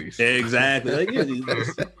the police." Exactly.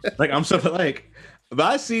 Like I'm so like, if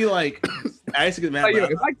I see like, I used to get mad.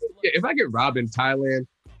 Like, if I get robbed in Thailand,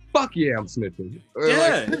 fuck yeah, I'm snitching.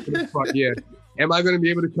 Yeah. Fuck yeah. Am I going to be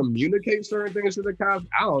able to communicate certain things to the cops?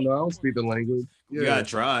 I don't know. I don't speak the language. You gotta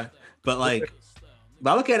try, but like, if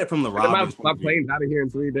I look at it from the robbers, my plane's out of here in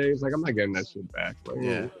 3 days. Like, I'm not getting that shit back. Like,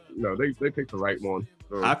 yeah. No, they picked the right one.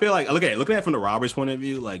 So. I feel like looking at it from the robber's point of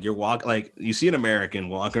view, like you see an American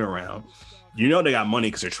walking around, you know they got money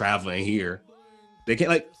because they're traveling here. They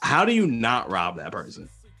can't how do you not rob that person?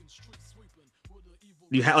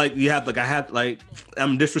 I'm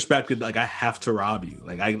disrespected. Like I have to rob you.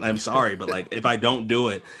 Like I'm sorry, but like if I don't do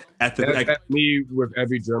it, that's me with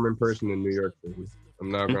every German person in New York City. I'm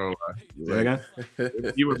not gonna lie.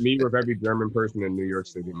 You with me with every German person in New York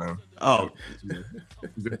City, man. Oh,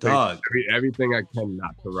 dog. Everything I can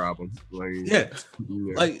not to rob them. Like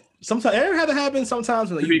sometimes it ever had to happen. Sometimes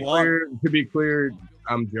when to be clear,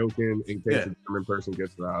 I'm joking in case a German person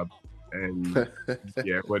gets robbed. And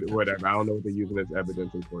whatever. I don't know what they're using as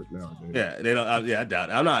evidence in court now. Yeah, they don't. I doubt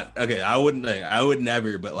it. I'm not okay. I would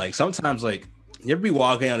never. But like sometimes, like you ever be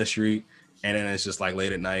walking down the street. And then it's just like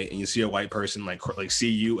late at night, and you see a white person like see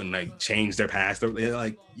you and like change their past. You're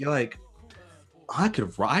like, I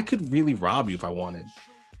could really rob you if I wanted.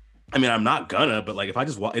 I mean, I'm not gonna, but like if I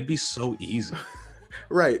just walk, it'd be so easy.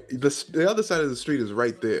 Right. The other side of the street is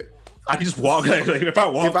right there. I can just walk. Like if I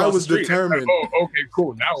was the street, determined. Like, oh, okay,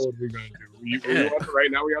 cool. Now what are we gonna do? Right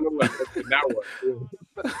now we on the left. Okay, now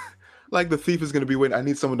what? Like the thief is gonna be waiting. I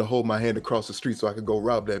need someone to hold my hand across the street so I could go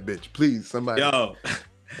rob that bitch. Please, somebody. Yo.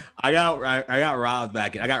 I got robbed I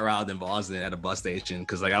got robbed in Boston at a bus station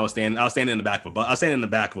because like I was standing in the back of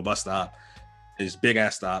a bus stop, this big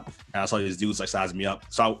ass stop, and I saw these dudes like sizing me up.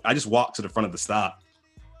 So I just walked to the front of the stop.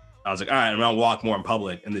 I was like, all right, I'm gonna walk more in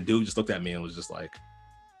public, and the dude just looked at me and was just like,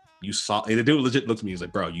 the dude legit looked at me. He was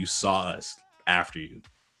like, bro, you saw us after you,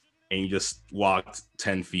 and you just walked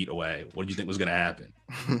 10 feet away. What did you think was gonna happen?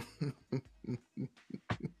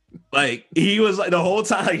 Like he was like the whole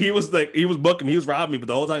time, like, he was booking, he was robbing me, but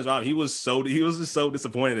the whole time he was robbing, he was just so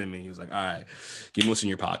disappointed in me. He was like, all right, give me what's in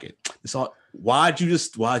your pocket. Why'd you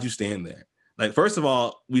stand there? Like, first of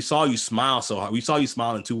all, we saw you smile so hard. We saw you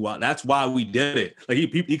smiling too wild. That's why we did it. Like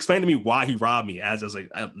he explained to me why he robbed me. As I was like,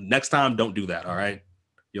 next time, don't do that. All right,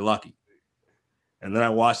 you're lucky. And then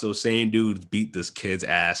I watched those same dudes beat this kid's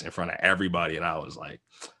ass in front of everybody, and I was like,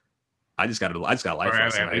 I just got a life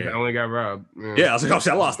lesson. I only got robbed. Yeah, I was like, oh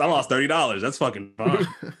shit, I lost $30. That's fucking fine.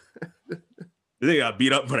 They got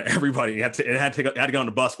beat up in front of everybody. It had to get on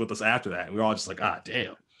the bus with us after that. And we were all just like,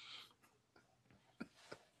 damn.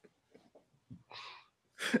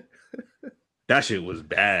 That shit was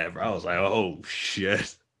bad, bro. I was like, oh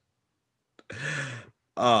shit.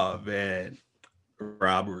 Oh man.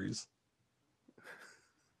 Robberies.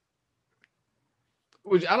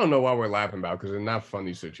 Which I don't know why we're laughing about because they're not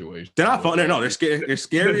funny situations. They're not funny. No, they're scary. They're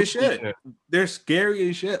scary as shit. Yeah. They're scary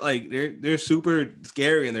as shit. Like they're super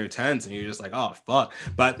scary and they're tense, and you're just like, oh fuck.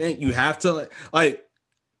 But I think you have to like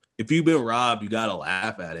if you've been robbed, you gotta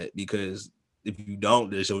laugh at it because if you don't,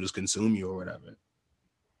 this will just consume you or whatever.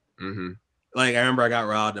 Mm-hmm. Like I remember I got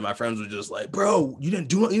robbed and my friends were just like, bro, you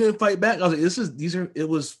didn't fight back. I was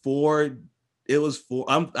like,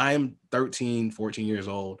 I am 13, 14 years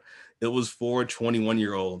old. It was for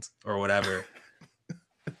 21-year-olds or whatever.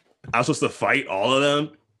 I was supposed to fight all of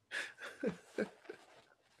them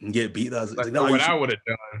and get beat. I was like, no, what I would have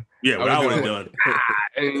done. Yeah, what I would have done.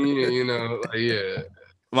 And yeah.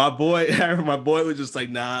 My boy was just like,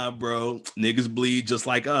 nah, bro, niggas bleed just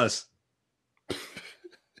like us.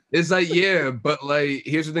 It's like, yeah, but like,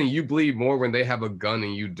 here's the thing: you bleed more when they have a gun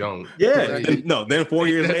and you don't. Yeah, like, then 4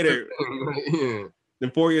 years later. Yeah.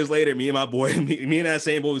 Then 4 years later, me and my boy, me and that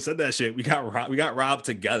same boy who said that shit, we got robbed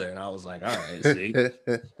together, and I was like, all right,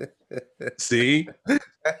 see,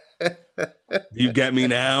 you get me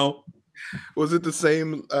now. Was it the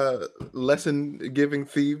same lesson giving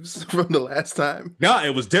thieves from the last time? No,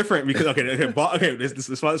 it was different because okay. This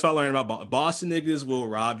is what I learned about Boston niggas will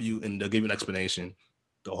rob you and they'll give you an explanation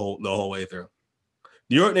the whole way through.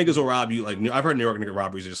 New York niggas will rob you. Like I've heard New York nigga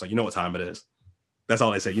robberies are just like, you know what time it is. That's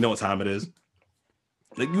all they say. You know what time it is.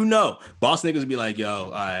 Like, Boston niggas would be like, yo,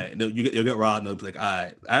 all right, you'll get robbed. And they'll be like, all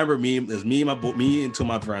right. I remember there's me and two of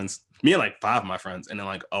my friends, me and like 5 of my friends, and then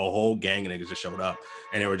like a whole gang of niggas just showed up,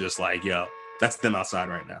 and they were just like, yo, that's them outside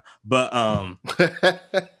right now. But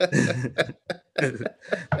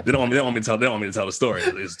they don't want me to tell the story.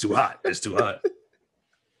 It's too hot. It's too hot.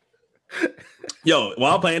 Yo,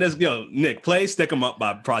 while I'm playing this, Nick, play "Stick 'Em Up"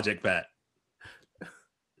 by Project Pat.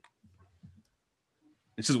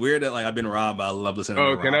 It's just weird that like I've been robbed, but I love listening.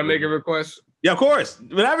 Oh, can I make a request? Yeah, of course.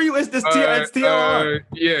 Whenever it's TLR.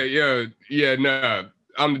 Yeah. Nah,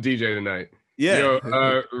 I'm the DJ tonight. Yeah.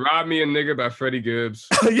 Yo, "Rob Me a Nigga" by Freddie Gibbs.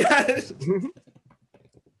 Yes.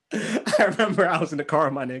 I remember I was in the car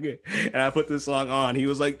with my nigga, and I put this song on. He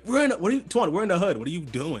was like, "We're in the hood. What are you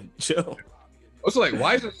doing? Chill." Also, like,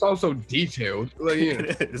 why is this song so detailed? Like,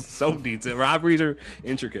 It's so detailed. Robberies are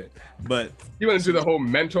intricate, but you went into the whole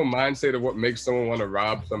mental mindset of what makes someone want to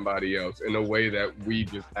rob somebody else in a way that we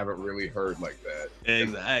just haven't really heard like that.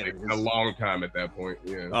 Exactly. In a long time at that point.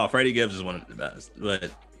 Yeah. Oh, Freddie Gibbs is one of the best. But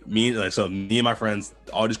me and my friends,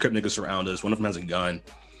 all these Crip niggas surround us. One of them has a gun.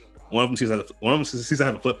 One of them sees I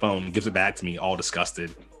have a flip phone and gives it back to me, all disgusted.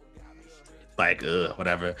 Like,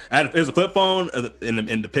 whatever. There's a flip phone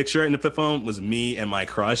in the picture. In the flip phone was me and my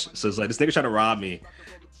crush. So it's like this nigga trying to rob me.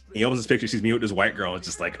 He opens his picture, sees me with this white girl. It's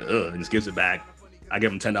just like, and just gives it back. I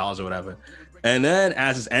give him $10 or whatever. And then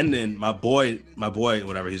as it's ending, my boy,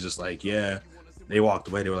 whatever, he's just like, yeah. They walked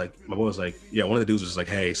away. They were like, my boy was like, yeah. One of the dudes was just like,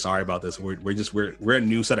 hey, sorry about this. We're a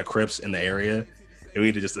new set of Crips in the area, and we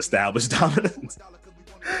need to just establish dominance.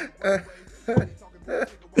 The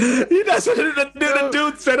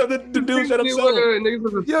dude set up.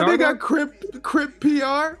 Yo, they got Crip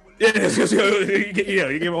PR. Yeah, you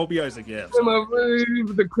give him whole PR. It's like, yeah.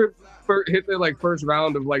 The Crip hit their like first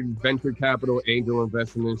round of like venture capital angel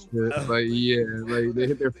investment shit. Like, yeah, like they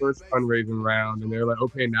hit their first fundraising round, and they're like,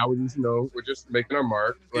 okay, now we just know we're just making our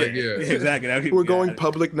mark. Like, yeah. Exactly. We're going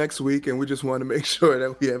public next week, and we just want to make sure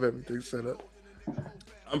that we have everything set up.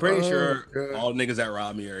 I'm pretty sure all niggas that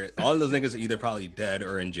robbed me all those niggas are either probably dead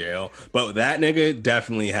or in jail. But that nigga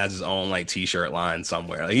definitely has his own like t-shirt line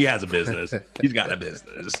somewhere. Like, he has a business. He's got a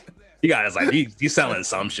business. He got his like he's selling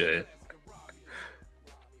some shit.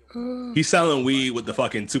 He's selling weed with the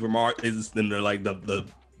fucking Super Mario and they're like the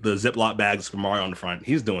Ziploc bags for Mario on the front.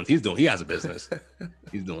 He has a business.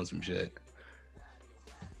 He's doing some shit.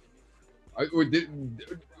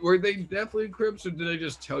 Were they definitely Crips, or did they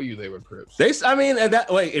just tell you they were Crips?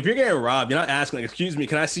 If you're getting robbed, you're not asking, like, excuse me,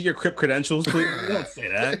 can I see your Crip credentials, please? You don't say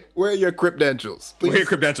that. Where are your credentials? Where are your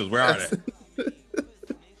credentials? Where are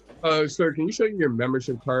they? Sir, can you show me your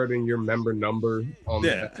membership card and your member number on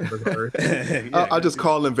the card? I'll just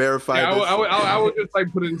call and verify. Yeah, I would just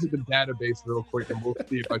like put it into the database real quick, and we'll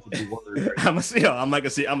see if I should be worried. Right?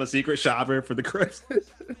 I'm a secret shopper for the Crips.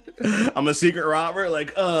 I'm a secret robber.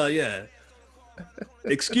 Like, yeah.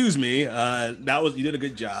 Excuse me, you did a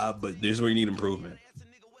good job, but this is where you need improvement.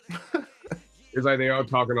 It's like they all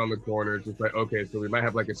talking on the corner. It's just like, okay, so we might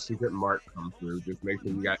have like a secret mark come through. Just make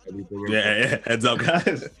sure you got everything. Yeah. Heads up,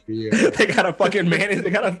 guys. Yeah. They got a fucking manager. They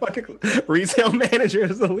got a fucking retail manager.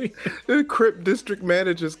 The Crip district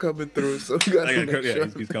manager's coming through, so we got to make sure.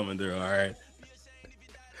 He's coming through. All right.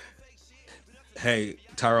 Hey,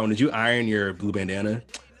 Tyrone, did you iron your blue bandana?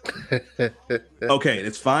 Okay,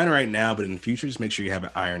 it's fine right now, but in the future, just make sure you have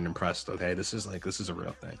it ironed and pressed. Okay, this is a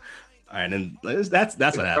real thing. All right, and that's what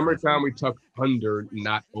happens. Summertime, we tuck under,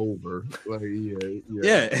 not over. Like,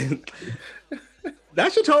 yeah.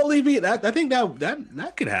 That should totally be that. I think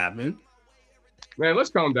that could happen. Man, let's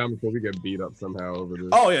calm down before we get beat up somehow over this.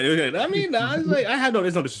 Oh yeah. I mean,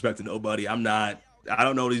 there's no disrespect to nobody. I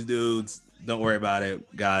don't know these dudes. Don't worry about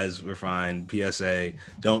it, guys. We're fine. PSA: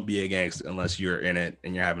 don't be a gangster unless you're in it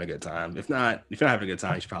and you're having a good time. If you're not having a good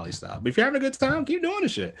time, you should probably stop. But if you're having a good time, keep doing the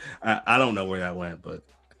shit. I don't know where that went, but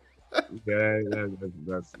that's I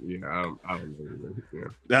don't know.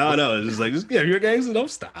 Yeah. No, it's just like if you're a gangster, don't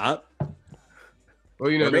stop. Well,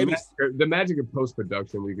 you know, the magic of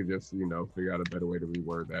post-production, we could just, you know, figure out a better way to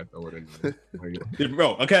reword that. Throw it in.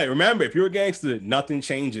 Bro, okay, remember, if you're a gangster, nothing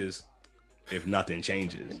changes if nothing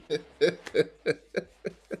changes.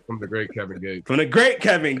 From the great Kevin Gates. From the great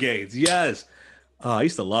Kevin Gates, yes. I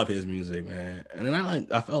used to love his music, man. And then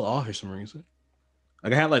I fell off for some reason.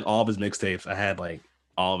 Like I had like all of his mixtapes. I had like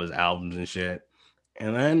all of his albums and shit.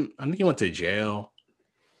 And then I think he went to jail.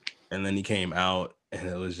 And then he came out, and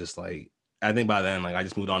it was just like, I think by then, like I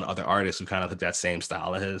just moved on to other artists who kind of took that same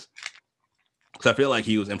style of his. Because I feel like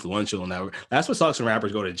he was influential in that. That's what sucks when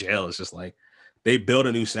rappers go to jail. It's just like they build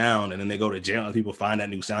a new sound, and then they go to jail, and people find that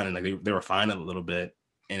new sound, and like they refine it a little bit,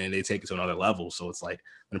 and then they take it to another level. So it's like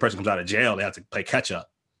when a person comes out of jail, they have to play catch up.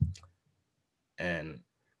 And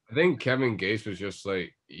I think Kevin Gates was just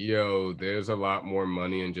like, yo, there's a lot more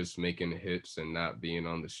money in just making hits and not being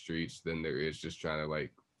on the streets than there is just trying to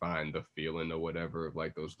like find the feeling or whatever of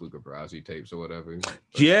like those Luca Brasi tapes or whatever.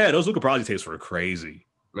 Yeah, those Luca Brasi tapes were crazy.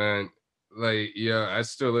 Man, like, yeah, I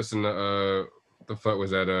still listen to the fuck was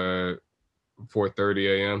that 4:30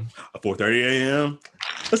 a.m. 4:30 a.m.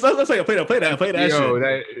 Let's like play that Yo,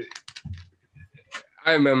 shit.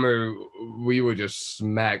 I remember we were just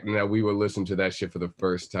smacked and that we would listen to that shit for the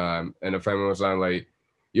first time, and a friend was on like,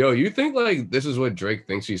 yo, you think like this is what Drake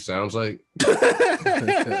thinks he sounds like? And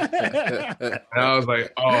I was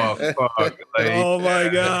like, oh fuck. Like, oh my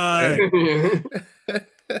god.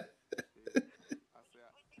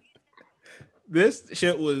 This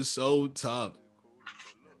shit was so tough.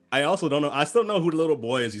 I also don't know. I still know who the little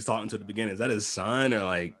boy is he's talking to at the beginning. Is that his son or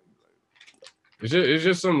like? It's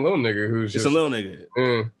just some little nigga who's just a little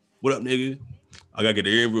nigga. What up, nigga? I gotta get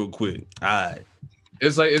in real quick. All right.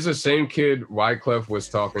 It's like it's the same kid Wyclef was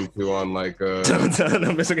talking to on like the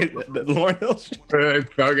Lauryn Hill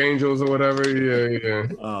shit. Thug Angels or whatever. Yeah.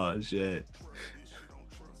 Oh shit.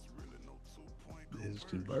 His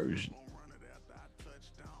conversion.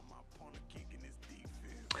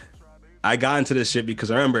 I got into this shit because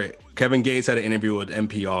I remember Kevin Gates had an interview with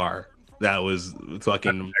NPR that was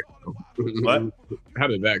fucking what? How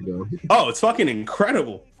did that go? Oh, it's fucking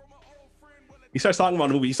incredible. He starts talking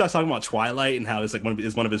about a movie. He starts talking about Twilight and how it's like one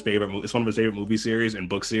of his favorite movie series and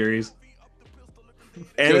book series.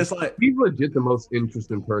 And it's like he's legit the most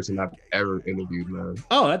interesting person I've ever interviewed, man.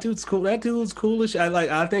 Oh, that dude's cool. That dude's cool as shit.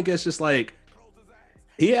 I think it's just like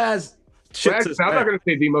he has shit. Well, I'm not gonna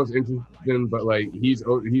say the most interesting, but like he's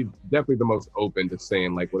definitely the most open to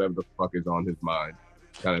saying like whatever the fuck is on his mind,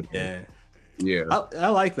 kind of thing. Yeah. I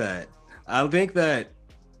like that. I think that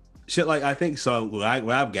shit. Like I think so. What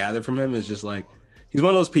I've gathered from him is just like he's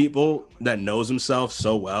one of those people that knows himself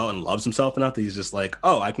so well and loves himself enough that he's just like,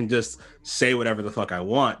 oh, I can just say whatever the fuck I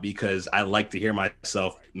want because I like to hear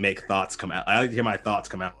myself make thoughts come out. I like to hear my thoughts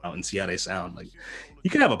come out and see how they sound. Like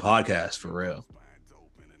you can have a podcast for real.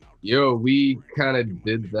 Yo, we kind of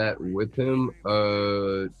did that with him.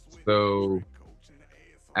 So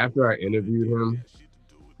after I interviewed him,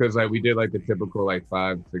 because like we did like the typical like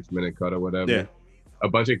 5-6 minute cut or whatever. Yeah. A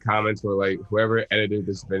bunch of comments were like, whoever edited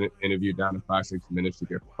this interview down to 5-6 minutes to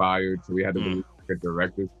get fired. So we had to do like a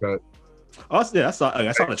director's cut. Oh yeah, I saw the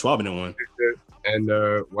 12-minute one. And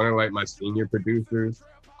one of like my senior producers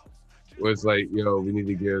was like, yo, we need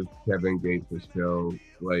to give Kevin Gates a show.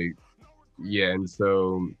 Like, yeah, and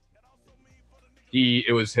so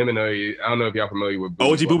it was him and I don't know if y'all familiar with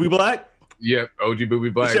OG Booby Black. Yep, OG Booby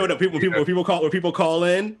Black. Show people call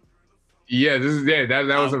in. Yeah,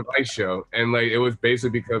 that was a Vice show, and like it was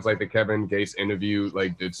basically because like the Kevin Gates interview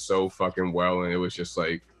like did so fucking well, and it was just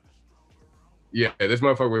like, yeah, this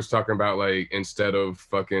motherfucker was talking about like instead of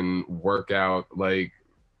fucking workout, like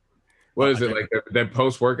what is it like that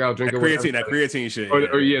post workout drink? That creatine shit.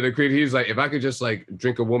 Or yeah, the creatine. He's like, if I could just like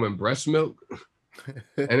drink a woman breast milk,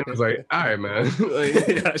 and it was like, all right, man,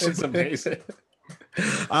 like, that shit's amazing.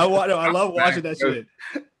 I love watching that shit.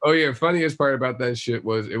 Oh yeah, funniest part about that shit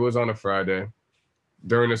was it was on a Friday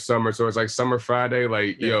during the summer, so it's like summer Friday.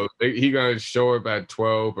 Like, yo, he gonna show up at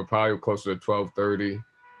 12 or probably closer to 12:30,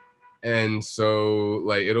 and so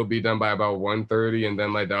like it'll be done by about 1:30, and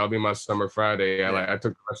then like that'll be my summer Friday. I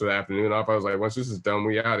took the rest of the afternoon off. I was like, once this is done,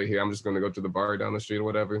 we out of here. I'm just gonna go to the bar down the street or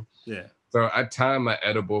whatever. Yeah. So I timed my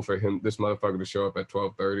edible for this motherfucker to show up at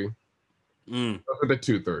 12:30. Up at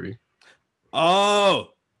 2:30. Oh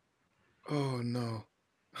no.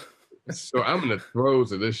 So I'm in the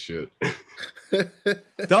throes of this shit.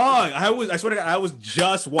 Dog, I swear to God, I was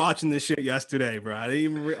just watching this shit yesterday, bro. I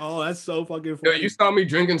didn't even that's so fucking funny. Yo, you saw me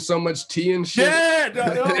drinking so much tea and shit. Yeah,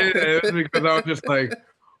 it was because I was just like,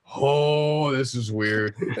 oh, this is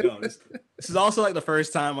weird. Yo, this is also like the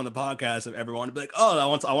first time on the podcast I've ever wanted to be like, oh, I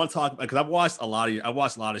want to talk because I've watched a lot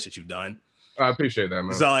of shit you've done. I appreciate that,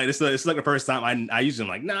 man. So like it's like the first time I usually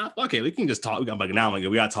like, nah, okay, we can just talk. I'm like, now I'm like,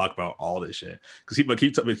 we gotta talk about all this shit because people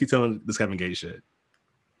keep telling this Kevin Gates shit.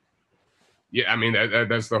 Yeah, I mean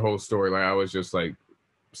that's the whole story. Like I was just like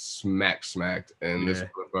smacked, and this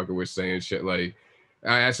motherfucker was saying shit like.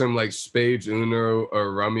 I asked him like spades, Uno,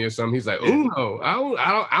 or rummy or something. He's like, Uno. I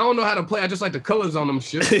don't know how to play. I just like the colors on them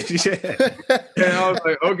shit. And I was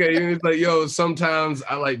like, okay. And he's like, yo, sometimes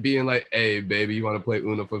I like being like, hey, baby, you want to play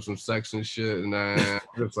Uno for some sex and shit? And I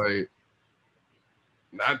just like,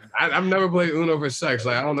 I've never played Uno for sex.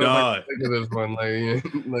 Like, I don't know if I can think of this one. I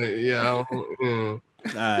don't. All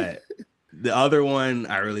right. The other one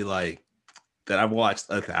I really like that I've watched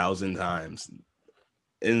 1,000 times.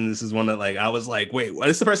 And this is one that like I was like, wait,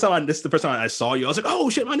 this is the first time I saw you. I was like, oh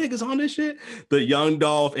shit, my nigga's on this shit. The Young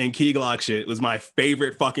Dolph and Key Glock shit was my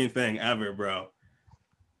favorite fucking thing ever, bro.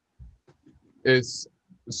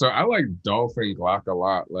 So I like Dolph and Glock a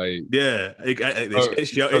lot. Like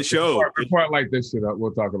it showed. Before I light this shit up,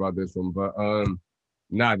 we'll talk about this one. But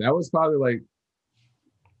that was probably like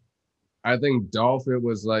I think Dolph, it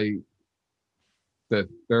was like the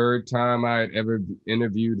third time I had ever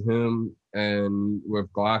interviewed him. And with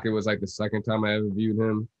Glock, it was like the second time I ever viewed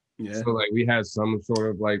him. Yeah. So like we had some sort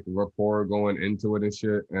of like rapport going into it and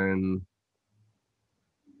shit. And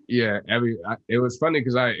yeah, it was funny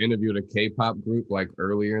because I interviewed a K-pop group like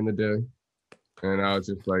earlier in the day. And I was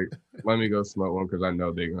just like, let me go smoke one because I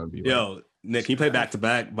know they're gonna be Yo, Nick, can you play Back to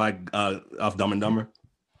Back by off Dumb and Dumber?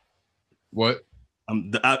 What?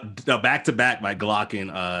 Back to Back by Glock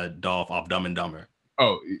and Dolph off Dumb and Dumber.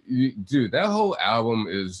 Oh, dude, that whole album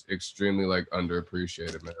is extremely like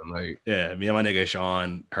underappreciated, man. Like, yeah, me and my nigga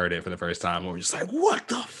Sean heard it for the first time. We were just like, what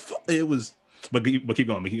the fuck? It was, but keep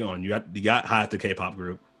going. You got high at the K-pop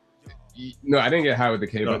group. No, I didn't get high with the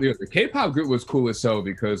K-pop. The K-pop group was cool as hell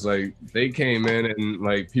because like they came in and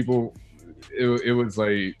like people,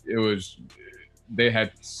 they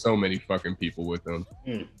had so many fucking people with them.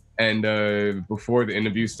 And before the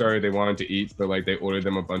interview started, they wanted to eat, so like they ordered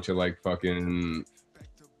them a bunch of like fucking.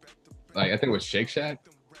 Like I think it was Shake Shack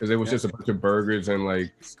because it was just a bunch of burgers and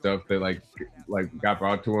like stuff that like got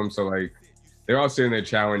brought to them. So like they're all sitting there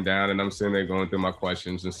chowing down, and I'm sitting there going through my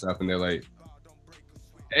questions and stuff, and they're like,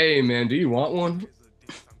 "Hey man, do you want one?"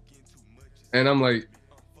 And I'm like,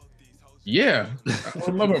 "Yeah, I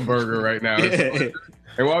would love a burger right now." And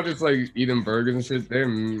we're all just like eating burgers and shit.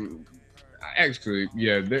 Actually,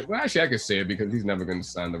 I could say it because he's never going to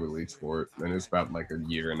sign the release for it, and it's about like a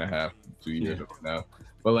year and a half, 2 years ago now.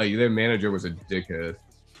 But like their manager was a dickhead.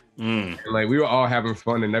 And like we were all having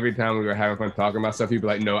fun, and every time we were having fun talking about stuff, he'd be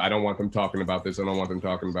like, "No, I don't want them talking about this. I don't want them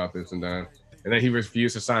talking about this." And then he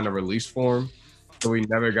refused to sign a release form, so we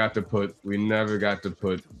never got to put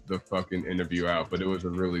the fucking interview out. But it was a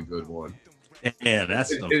really good one. Yeah,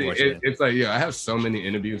 that's unfortunate. It's like I have so many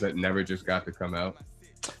interviews that never just got to come out.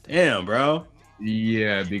 Damn, bro.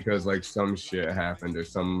 Yeah, because like some shit happened or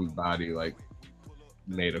somebody like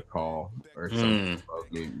made a call or something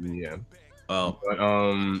about me. Yeah.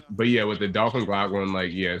 Oh. But yeah, with the Dolph and Glock one,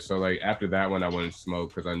 like so like after that one I wouldn't smoke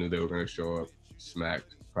because I knew they were gonna show up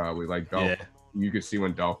smacked probably. Like Dolph, you could see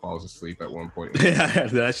when Dolph falls asleep at one point. Yeah,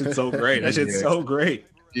 that shit's so great. That shit's so great.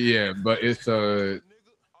 Yeah, but it's man,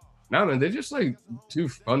 they're just like two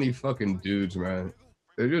funny fucking dudes, man.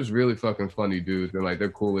 They're just really fucking funny dudes. They're like they're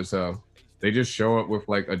cool as hell. They just show up with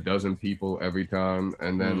like a dozen people every time,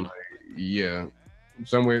 and then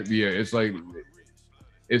it's like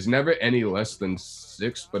it's never any less than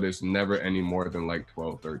 6, but it's never any more than like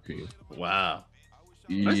 12, 13. Wow.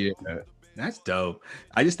 That's dope.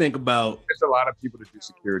 I just think about there's a lot of people to do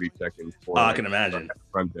security check-ins for. I can imagine.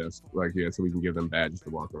 Front desk, so we can give them badges to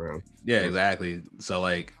walk around. Yeah, exactly. So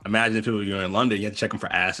like, imagine if you're in London, you have to check them for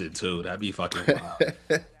acid too. That'd be fucking wild.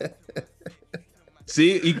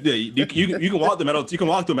 See, you can walk the metal. You can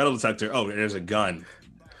walk through a metal detector. Oh, there's a gun.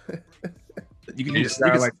 You can just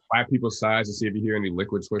like 5 people's size to see if you hear any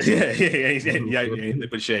liquid swishing. Yeah,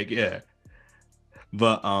 liquid shake. Yeah.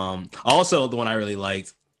 But also the one I really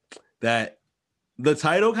liked that the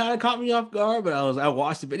title kind of caught me off guard, but I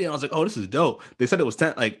watched the video and I was like, oh, this is dope. They said it was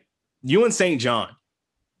 10, like you and St. John.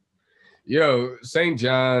 Yo, St.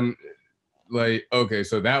 John, like, okay,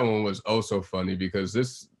 so that one was also funny because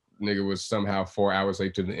this nigga was somehow 4 hours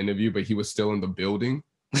late to the interview, but he was still in the building.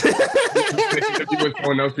 He was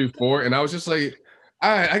someone else before, and I was just like, all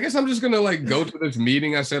right, I guess I'm just gonna like go to this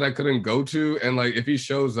meeting I said I couldn't go to, and like if he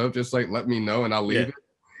shows up, just like let me know and I'll leave it.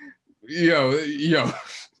 Yo,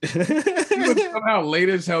 He was somehow late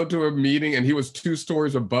as hell to a meeting, and he was 2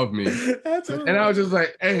 stories above me. And I was just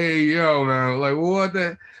like, "Hey, yo, man, like what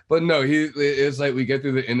the?" But no, it's like we get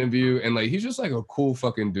through the interview, and like he's just like a cool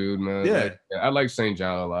fucking dude, man. Yeah, like, I like St.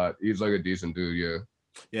 John a lot. He's like a decent dude. Yeah.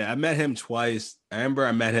 Yeah, I met him twice. I remember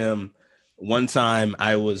I met him one time.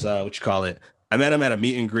 I was what you call it? I met him at a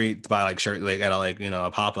meet and greet to buy like shirt, like at a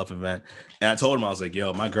a pop-up event. And I told him, I was like,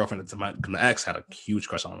 yo, my girlfriend, my ex had a huge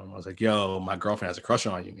crush on him. I was like, yo, my girlfriend has a crush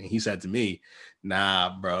on you. And he said to me,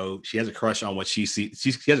 nah, bro, she has a crush on what she sees.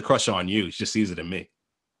 She has a crush on you. She just sees it in me.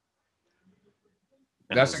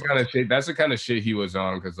 And that's the kind of shit. That's the kind of shit he was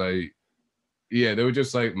on. Cause like, yeah, there were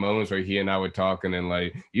just like moments where he and I would talk, and then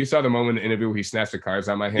like you saw the moment in the interview where he snatched the cards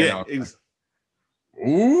out of my hand. Yeah,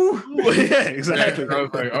 ooh, yeah, exactly. I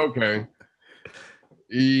was like, okay.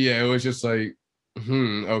 Yeah, it was just like,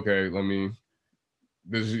 okay, let me.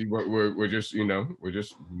 This is what we're just we're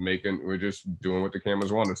just doing what the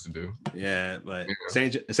cameras want us to do. Yeah, but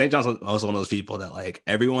St. John's also one of those people that like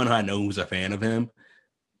everyone I know who's a fan of him,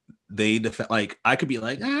 they defend. Like I could be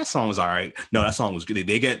like, that song was all right. No, that song was good.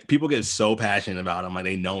 People get so passionate about him, like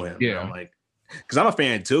they know him. Yeah, I'm like, because I'm a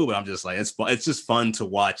fan too, but I'm just like, it's just fun to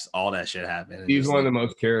watch all that shit happen. He's one of the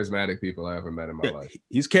most charismatic people I ever met in my life.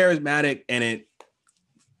 He's charismatic, and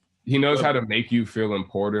he knows how to make you feel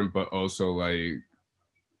important, but also like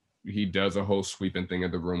he does a whole sweeping thing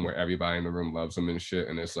in the room where everybody in the room loves him and shit.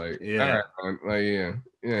 And it's like, yeah,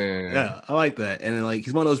 yeah, I like that. And then, like,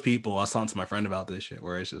 he's one of those people. I was talking to my friend about this shit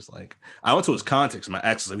where it's just like, I went to his concert because my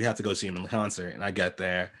ex was like, we have to go see him in the concert. And I get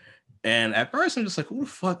there. And at first I'm just like, who the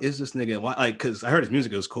fuck is this nigga? Why? Like, because I heard his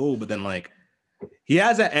music, it was cool. But then like, he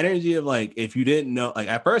has that energy of like, if you didn't know, like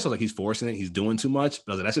at first I was like, he's forcing it. He's doing too much.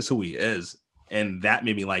 But I was like, that's just who he is. And that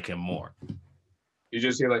made me like him more. You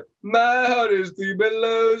just hear like, my heart is deep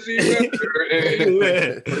below zero. I ain't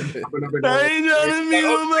trying to be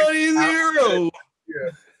nobody's hero.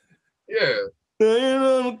 Yeah. I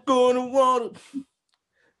ain't going to water.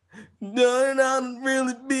 Don't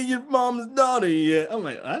really be your mama's daughter yet. I'm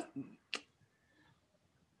like, I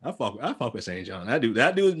fuck with St. John. That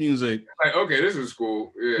dude's music. Like, okay, this is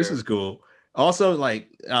cool. Yeah. This is cool. Also, like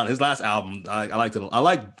his last album, I like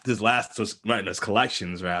his last his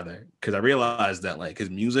collections rather, because I realized that like his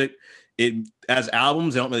music, it as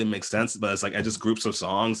albums, they don't really make sense, but it's like as just groups of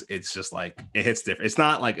songs, it's just like it hits different.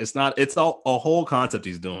 It's all a whole concept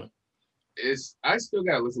he's doing. I still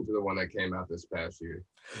gotta listen to the one that came out this past year.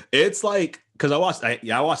 It's like because I watched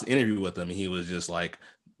the interview with him, and he was just like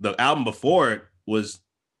the album before it was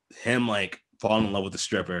him like falling in love with the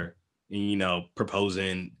stripper.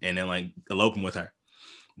 Proposing and then like eloping with her.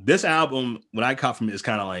 This album, what I caught from it is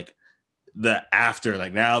kind of like the after,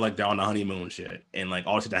 like now, like they're on the honeymoon shit, and like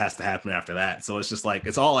all the shit that has to happen after that. So it's just like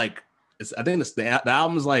it's all like I think the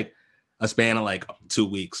album's like a span of like 2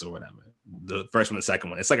 weeks or whatever. The first one, the second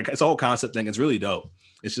one. It's like it's a whole concept thing. It's really dope.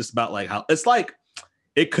 It's just about like how it's like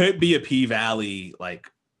it could be a P Valley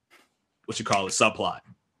like what you call it subplot.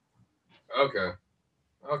 Okay.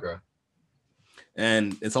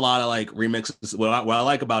 And it's a lot of like remixes. What I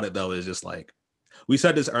like about it though is just like we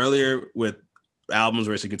said this earlier with albums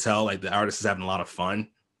where you can tell like the artist is having a lot of fun.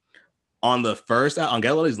 On the first on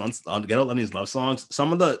Get Lenny's Love Songs,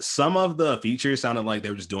 some of the features sounded like they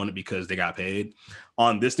were just doing it because they got paid.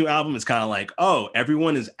 On this new album, it's kind of like, oh,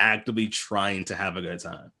 everyone is actively trying to have a good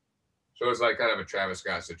time. So it's like kind of a Travis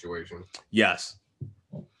Scott situation. Yes.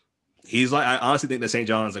 He's like, I honestly think that St.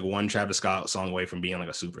 John is like one Travis Scott song away from being like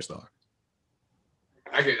a superstar.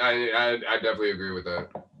 I definitely agree with that.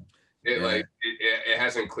 It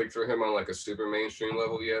hasn't clicked for him on like a super mainstream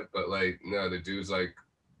level yet, but like no, the dude's like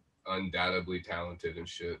undoubtedly talented and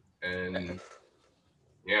shit. And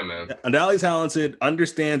yeah, man. Undoubtedly talented,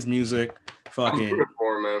 understands music. Fucking. I'm rooting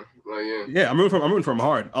for him, man. Like, yeah, I'm rooting for him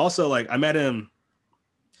hard. Also, like I met him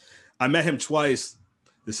twice.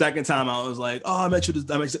 The second time I was like, oh, I met you.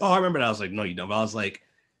 I remember that. I was like, no, you don't. But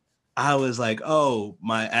I was like, oh,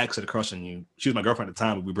 my ex had a crush on you. She was my girlfriend at the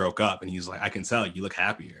time, but we broke up. And he's like, I can tell you look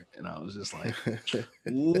happier. And I was just like,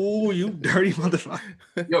 ooh, you dirty motherfucker.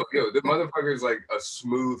 Yo, the motherfucker is like a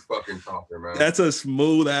smooth fucking talker, man. That's a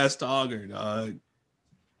smooth ass talker, dog.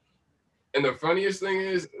 And the funniest thing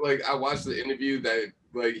is, like, I watched the interview that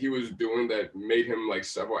like he was doing that made him like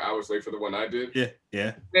several hours late for the one I did.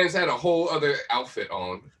 Yeah. Man's had a whole other outfit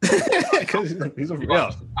on. He's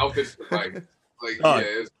a outfits to fight.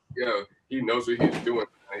 He knows what he's doing.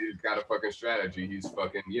 He's got a fucking strategy. He's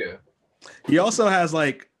fucking He also has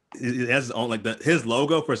like he has his own like his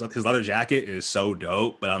logo for his leather jacket is so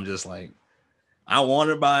dope. But I'm just like, I want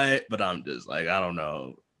to buy it, but I'm just like, I don't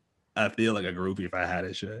know. I feel like a groupie if I had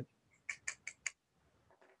it shit.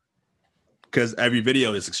 because every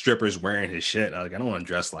video is strippers wearing his shit. I don't want to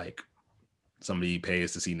dress like somebody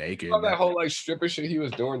pays to see naked. That whole like stripper shit he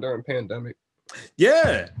was doing during pandemic.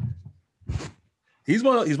 Yeah. He's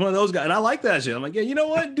one of those guys, and I like that shit. I'm like, yeah, you know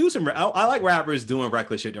what? Do some. I like rappers doing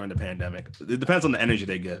reckless shit during the pandemic. It depends on the energy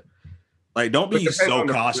they get. Like, don't be so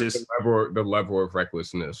cautious. The level of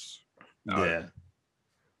recklessness. Yeah.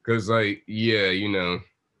 Because, like, yeah, you know,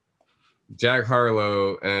 Jack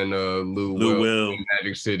Harlow and Lou Will in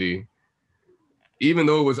Magic City. Even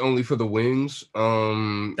though it was only for the wings,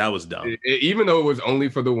 that was dumb. Even though it was only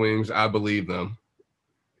for the wings, I believe them.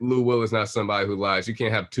 Lou Will is not somebody who lies. You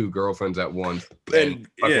can't have 2 girlfriends at once. And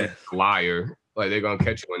liar. Like, they're gonna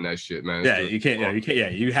catch you in that shit, man. Yeah, you can't. Yeah, you can't. Yeah,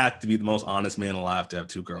 you have to be the most honest man alive to have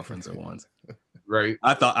 2 girlfriends at once. Right.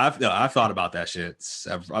 I've thought about that shit.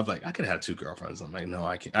 I'm like, I could have 2 girlfriends. I'm like, no,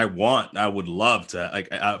 I can't. I would love to.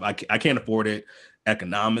 Like, I can't afford it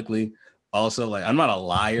economically. Also, like, I'm not a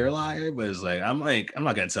liar, but it's like, I'm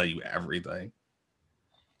not gonna tell you everything.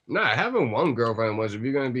 Nah, having one girlfriend was, if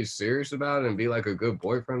you're gonna be serious about it and be like a good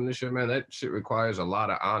boyfriend and this shit, man, that shit requires a lot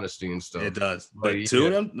of honesty and stuff. It does. But the two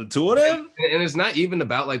of them? And it's not even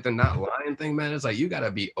about like the not lying thing, man. It's like you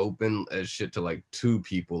gotta be open as shit to like 2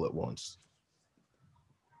 people at once.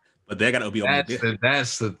 But they gotta be open.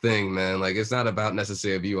 That's the thing, man. Like, it's not about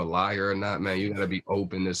necessarily if you a liar or not, man. You gotta be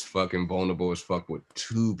open as fucking vulnerable as fuck with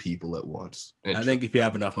 2 people at once. And I think if you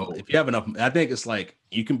have enough, I think it's like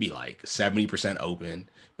you can be like 70% open,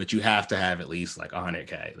 but you have to have at least like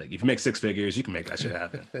 100K. Like, if you make 6 figures, you can make that shit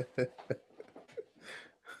happen.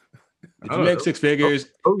 If you make 6 figures,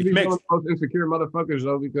 you make most insecure motherfuckers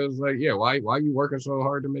though, because like, yeah, why are you working so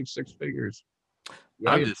hard to make 6 figures?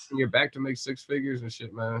 You're back to make 6 figures and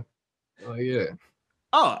shit, man. Oh yeah.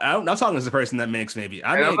 Oh, I'm talking as a person that makes maybe.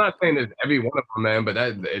 I'm not saying that every one of them, man, but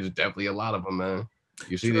that is definitely a lot of them, man.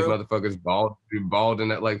 You see these motherfuckers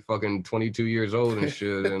balding at like fucking 22 years old and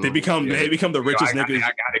shit. And, they become the richest niggas. I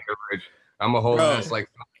gotta get rich. I'm a whole ass like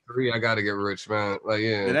 3. I gotta get rich, man. Like,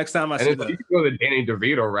 yeah. The next time I see that, you can go the Danny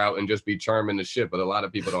DeVito route and just be charming the shit, but a lot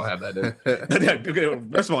of people don't have that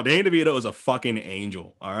in. First of all, Danny DeVito is a fucking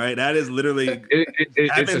angel. All right, that is literally.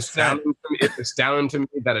 It's astounding to me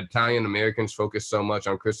that Italian Americans focus so much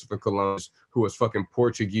on Christopher Columbus, who was fucking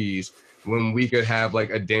Portuguese, when we could have like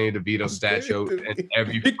a Danny DeVito statue in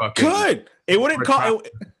every fucking. Could it wouldn't cost.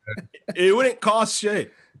 It wouldn't cost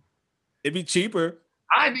shit. It'd be cheaper.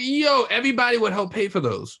 Everybody would help pay for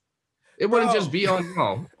those. It wouldn't just be on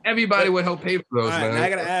y'all. Everybody would help pay for those, man. Now I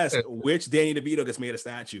gotta ask, which Danny DeVito gets made a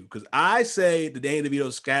statue? Because I say the Danny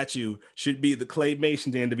DeVito statue should be the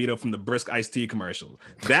claymation Danny DeVito from the Brisk Iced Tea commercial.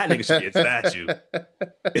 That nigga should be a statue.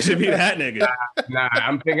 It should be that nigga. Nah,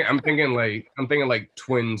 I'm thinking like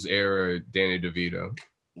Twins era Danny DeVito.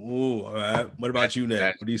 Ooh, all right. What about you,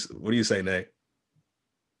 Nick? What do you say, Nick?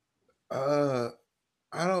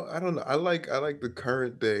 I don't know. I like the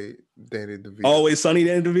current day Danny DeVito. Always Sunny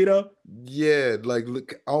Danny DeVito? Yeah, like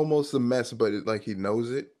look almost a mess, but like he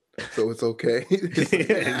knows it, so it's okay.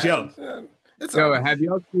 Have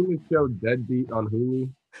y'all seen the show Deadbeat on Hulu?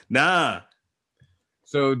 Nah.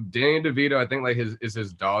 So Danny DeVito, I think like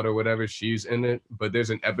his daughter or whatever, she's in it, but there's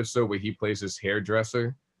an episode where he plays his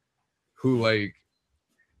hairdresser who like,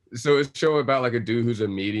 so it's a show about like a dude who's a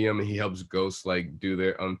medium and he helps ghosts like do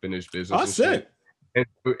their unfinished business. Oh, sick.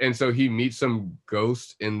 And so he meets some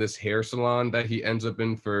ghost in this hair salon that he ends up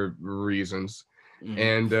in for reasons.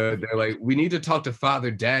 And they're like, we need to talk to Father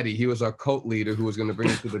Daddy. He was our cult leader who was going to bring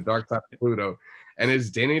us to the dark side of Pluto. And it's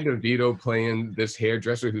Danny DeVito playing this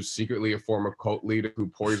hairdresser who's secretly a former cult leader who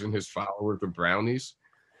poisoned his followers with brownies.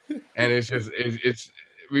 And it's just, it's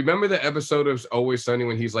remember the episode of Always Sunny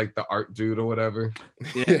when he's like the art dude or whatever?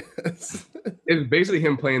 Yes. It's basically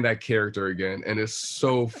him playing that character again. And it's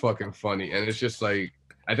so fucking funny. And it's just like,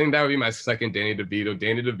 I think that would be my second Danny DeVito.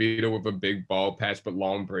 Danny DeVito with a big bald patch but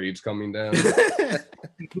long braids coming down.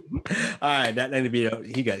 All right, that Danny DeVito,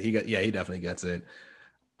 he definitely gets it.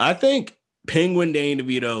 I think Penguin Danny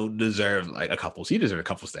DeVito deserved like a couple. He deserved a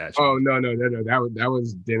couple statues. Oh no. That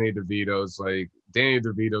was Danny DeVito's like Danny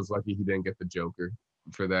DeVito's lucky he didn't get the Joker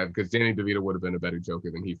for that, because Danny DeVito would have been a better Joker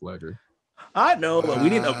than Heath Ledger. I know, but we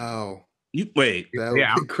didn't. You wait.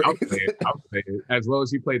 Yeah, I'll say it. As well as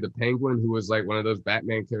he played the Penguin, who was like one of those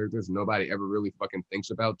Batman characters nobody ever really fucking thinks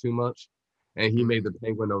about too much, and he made the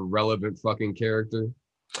Penguin a relevant fucking character.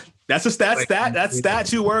 That's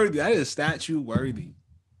statue worthy. That is statue worthy.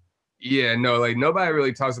 Yeah, no, like nobody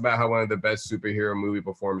really talks about how one of the best superhero movie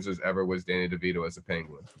performances ever was Danny DeVito as a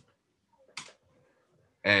Penguin.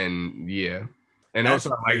 And yeah. And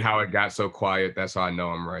also, I like how it got so quiet. That's how I know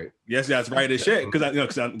I'm right. Yes, that's right as shit.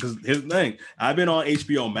 Because here's the thing. I've been on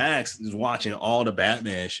HBO Max just watching all the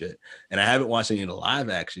Batman shit, and I haven't watched any of the live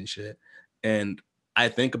action shit. And I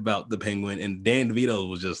think about the Penguin, and Dan DeVito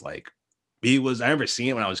was just like, I remember seeing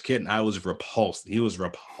him when I was a kid, and I was repulsed. He was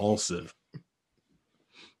repulsive.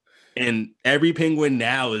 And every Penguin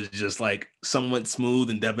now is just like somewhat smooth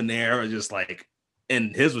and debonair, or just like,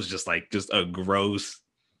 and his was just a gross.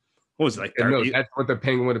 What was it, like? No, that's what the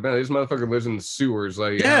Penguin would have been. This motherfucker lives in the sewers.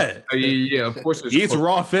 Like, yeah, of course. He eats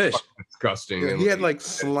raw fish. Disgusting. Yeah, he had like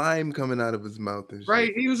slime coming out of his mouth and shit.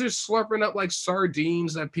 Right, he was just slurping up like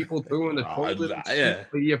sardines that people threw in the toilet.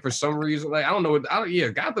 Yeah, for some reason, like I don't know.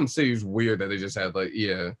 Gotham City is weird that they just had like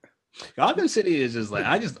Gotham City is just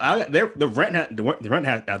like the rent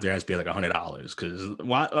out there has to be like $100 because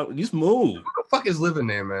why just move? Who the fuck is living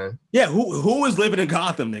there, man? Yeah, who is living in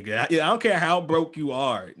Gotham, nigga? I don't care how broke you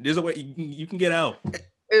are. There's a way you can get out.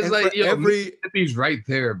 It's and like Mississippi's right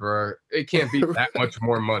there, bro. It can't be that much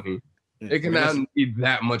more money. It cannot be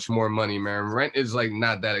that much more money, man. Rent is like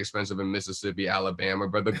not that expensive in Mississippi, Alabama,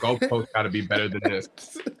 but the Gulf Coast got to be better than this.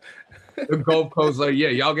 The Gulf Coast, like,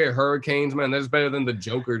 y'all get hurricanes, man. That's better than the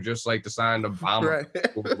Joker just like deciding to bomb. Right.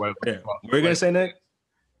 What are you gonna say, Nick?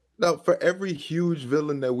 No, for every huge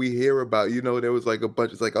villain that we hear about, there was like a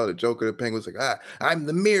bunch. It's like, oh, the Joker, the Penguin's like, I'm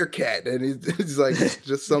the meerkat, and it's like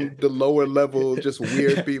just the lower level, just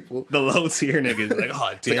weird people. The low tier niggas, like,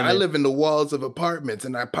 oh damn, I live in the walls of apartments,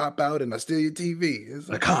 and I pop out and I steal your TV. It's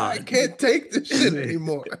like, I can't take this shit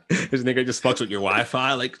anymore. This nigga just fucks with your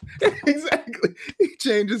Wi-Fi, like exactly. He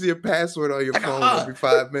changes your password on your phone every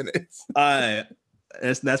 5 minutes.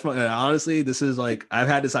 That's honestly, this is like I've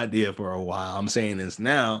had this idea for a while. I'm saying this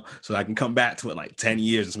now so I can come back to it like 10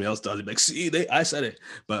 years and somebody else does it. Like, see, I said it.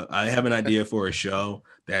 But I have an idea for a show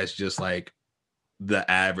that's just like the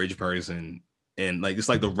average person and like it's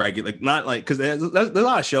like the regular, like not like because there's a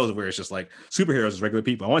lot of shows where it's just like superheroes is regular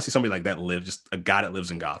people. I want to see somebody like that live, just a guy that lives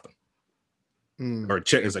in Gotham. Or a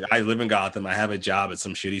chick is like, I live in Gotham, I have a job at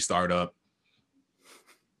some shitty startup.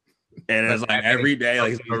 And it's like every day,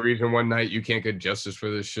 like no reason one night you can't get justice for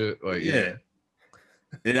this shit. Like, yeah.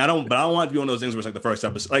 And I don't want it to be one of those things where it's like the first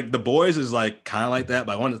episode. Like The Boys is like kind of like that,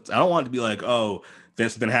 but I don't want it to be like, oh,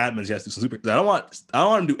 if something happens, he has to do some super. I don't want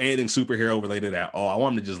him to do anything superhero related at all. I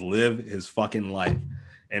want him to just live his fucking life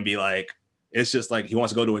and be like, it's just like he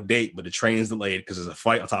wants to go to a date, but the train's delayed because there's a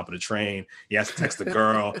fight on top of the train. He has to text the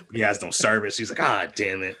girl. He has no service. He's like, God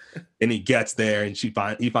damn it. And he gets there and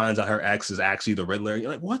he finds out her ex is actually the Riddler.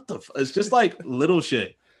 You're like, what the it's just like little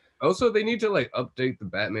shit. Also, they need to like update the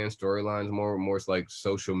Batman storylines more like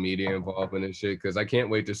social media involvement and shit. Cause I can't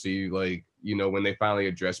wait to see like, when they finally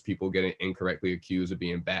address people getting incorrectly accused of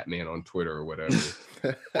being Batman on Twitter or whatever.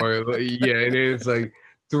 Or and it's like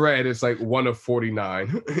thread is like 1 of 49.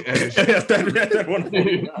 None of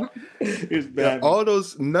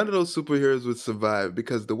those superheroes would survive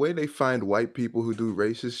because the way they find white people who do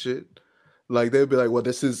racist shit, like they'd be like, well,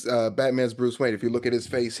 this is Batman's Bruce Wayne. If you look at his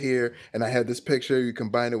face here and I have this picture, you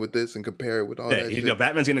combine it with this and compare it with all that shit.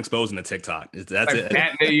 Batman's getting exposed in the TikTok. That's like it.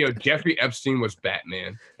 Batman, Jeffrey Epstein was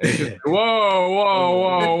Batman. Just, whoa.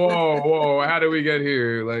 How did we get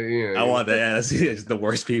here? Like, I want that. Yeah, that's the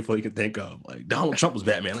worst people you can think of. Like Donald Trump was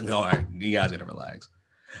Batman. Like, all right, you guys gotta relax.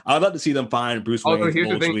 I'd love to see them find Bruce Wayne. Here's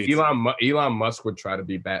the thing: Elon Musk would try to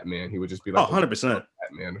be Batman. He would just be like, 100%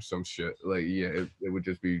 Batman or some shit. Like, it would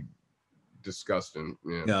just be disgusting.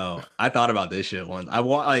 Yeah. No, I thought about this shit once. I've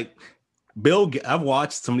watched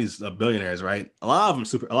some of these billionaires, right? A lot of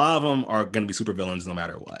them are going to be super villains no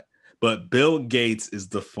matter what. But Bill Gates is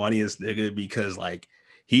the funniest nigga because like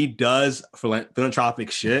he does philanthropic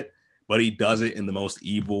shit, but he does it in the most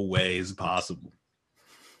evil ways possible.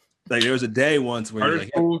 Like there was a day once where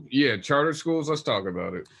charter schools. Let's talk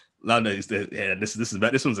about it. No, this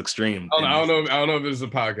one's extreme. I don't know if there's a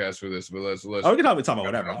podcast for this, but let's. Oh, we can talk about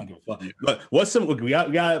whatever. I don't give a fuck. Yeah. But we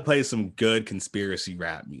gotta play some good conspiracy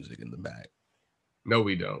rap music in the back. No,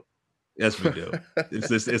 we don't. Yes, we do. We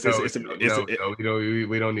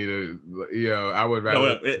don't need to. I would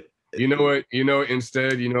rather. You know what?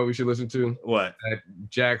 Instead, what we should listen to? What? That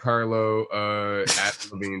Jack Harlow,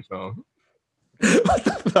 Adam Levine song. What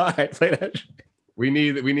the fuck? All right, play that shit. We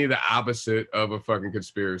need the opposite of a fucking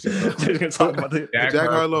conspiracy. Talk about Jack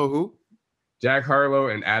Harlow, who? Jack Harlow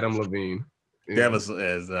and Adam Levine. I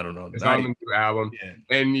don't know. It's on the new album. Yeah.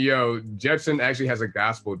 And Jetson actually has a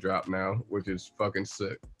gospel drop now, which is fucking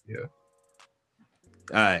sick. Yeah.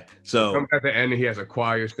 All right. So comes at the end and he has a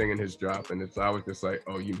choir singing his drop, and I was just like,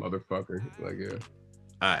 oh, you motherfucker. Like, yeah.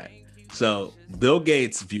 All right. So Bill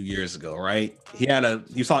Gates a few years ago, right? He had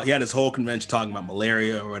this whole convention talking about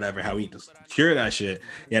malaria or whatever, how he need to cure that shit.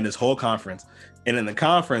 He had this whole conference, and in the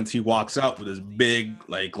conference, he walks out with this big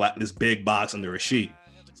this big box under a sheet,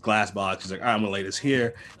 this glass box. He's like, all right, I'm gonna lay this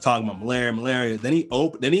here, talking about malaria. Then he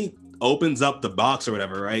opens up the box or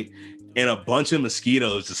whatever, right? And a bunch of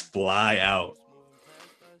mosquitoes just fly out,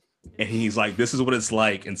 and he's like, this is what it's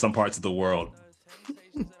like in some parts of the world.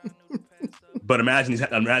 But imagine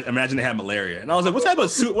they had malaria, and I was like, what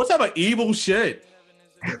type of evil shit?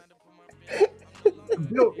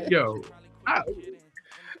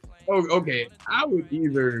 Okay. I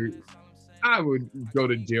would go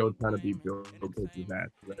to jail trying to be Bill Gates' ass.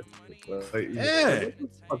 Yeah.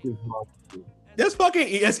 That's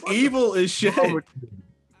evil as shit.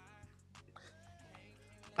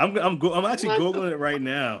 I'm actually Googling it right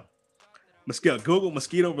now. Google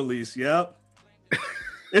mosquito release. Yep.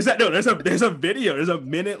 There's a video. There's a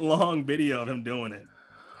minute-long video of him doing it.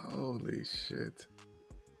 Holy shit.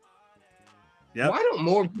 Yeah. Why don't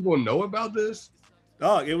more people know about this?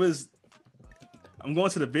 Dog, I'm going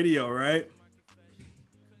to the video, right?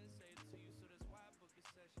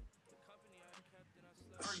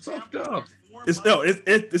 Fucked up. This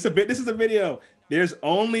is a video. There's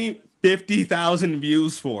only 50,000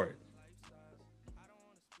 views for it.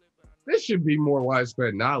 This should be more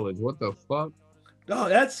widespread knowledge. What the fuck? No,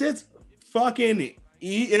 that shit's fucking.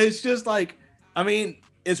 It's just like, I mean,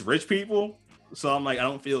 it's rich people, so I'm like, I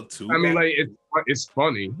don't feel too. I mean, like it's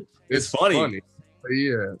funny. It's funny. But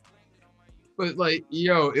yeah. But like,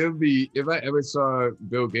 it would be if I ever saw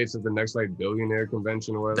Bill Gates at the next like billionaire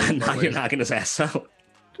convention or whatever. You're knocking his ass out.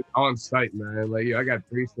 On site, man. Like, I got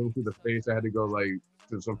 3 things through the face. I had to go like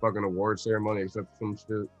to some fucking award ceremony, except some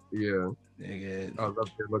shit. Yeah. Nigga. I was up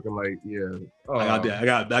there looking like, yeah. Oh, I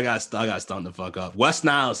got stunned the fuck up. West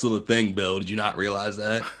Nile is still a thing, Bill. Did you not realize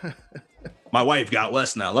that? My wife got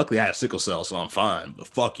West Nile. Luckily, I have sickle cell, so I'm fine. But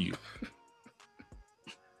fuck you.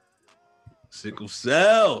 Sickle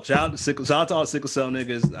cell. Shout out to all sickle cell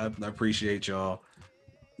niggas. I appreciate y'all.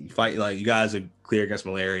 You fight like you guys are clear against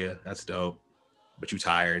malaria. That's dope. But you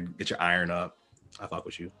tired. Get your iron up. I fuck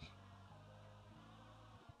with you.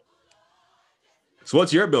 So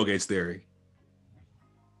what's your Bill Gates theory?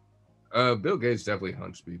 Bill Gates definitely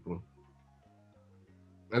hunts people.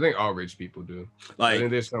 I think all rich people do. Like, I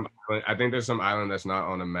think there's some island that's not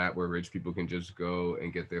on a map where rich people can just go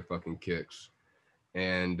and get their fucking kicks.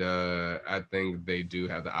 And I think they do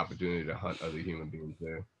have the opportunity to hunt other human beings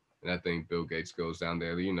there. And I think Bill Gates goes down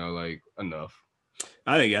there, like enough.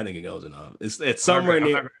 I think it goes enough. It's somewhere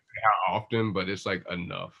near. I'm not how often, but it's like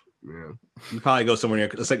enough. Yeah. You probably go somewhere near.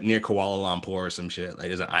 It's like near Kuala Lumpur or some shit. Like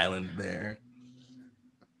there's an island there.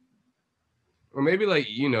 Or maybe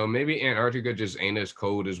maybe Antarctica just ain't as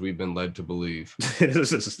cold as we've been led to believe.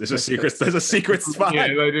 There's a secret spot. Yeah,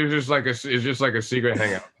 like it's just like a secret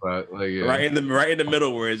hangout spot. Like yeah. Right in the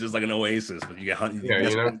middle where it's just like an oasis, but you get hunted. Yeah,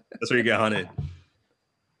 that's where you get hunted.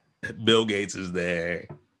 Bill Gates is there.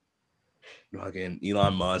 Fucking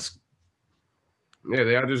Elon Musk. Yeah,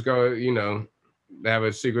 they all just go, they have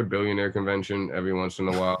a secret billionaire convention every once in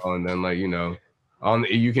a while, and then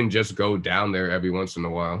you can just go down there every once in a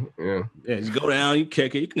while. Yeah. Yeah, you go down, you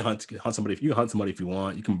kick it, you can hunt somebody if you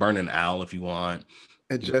want. You can burn an owl if you want.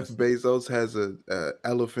 And Jeff Bezos has a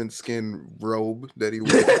elephant skin robe that he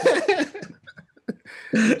wears.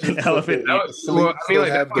 An elephant.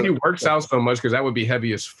 He works out so much because that would be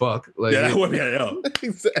heavy as fuck. Like, yeah, that would be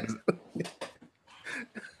exactly.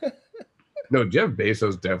 No, Jeff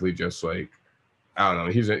Bezos definitely just like, I don't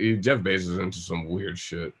know. Jeff Bezos is into some weird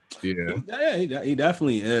shit. Yeah. Yeah, he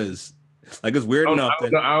definitely is. Like it's weird enough. I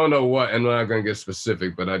don't know what, and I'm not gonna get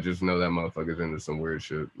specific, but I just know that motherfucker's into some weird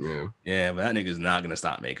shit. Yeah. Yeah, but that nigga's not gonna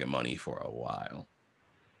stop making money for a while.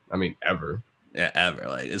 I mean, ever. Yeah, ever.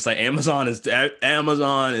 Like it's like Amazon is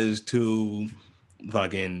too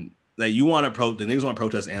fucking like the niggas want to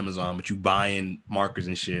protest Amazon, but you buying markers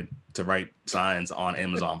and shit to write signs on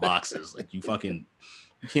Amazon boxes. Like you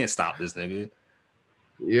can't stop this nigga.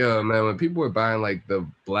 Yeah, man. When people were buying like the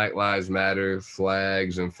Black Lives Matter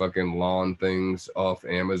flags and fucking lawn things off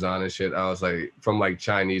Amazon and shit, I was like, from like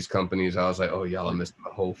Chinese companies, I was like, oh, y'all are missing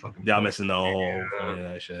the whole fucking. Y'all missing the whole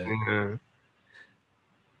that shit. Yeah.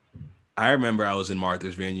 I remember I was in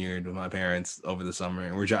Martha's Vineyard with my parents over the summer,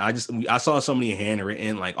 and I saw so many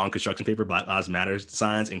handwritten like on construction paper Black Lives Matter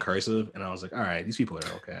signs in cursive, and I was like, all right, these people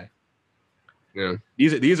are okay. Yeah,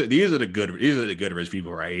 these are the good rich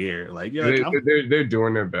people right here. Like, yeah, they're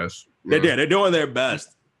doing their best. They're doing their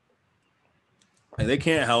best. And they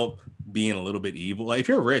can't help being a little bit evil. Like if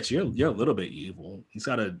you're rich, you're a little bit evil. You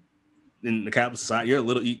gotta in the capital society,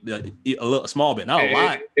 you're a small bit, not a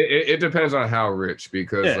lot. It depends on how rich,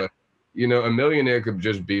 because you know, a millionaire could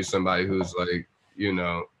just be somebody who's like, you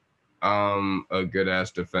know, I'm a good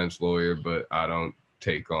ass defense lawyer, but I don't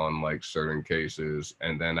take on like certain cases,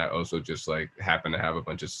 and then I also just like happen to have a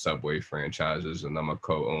bunch of Subway franchises, and I'm a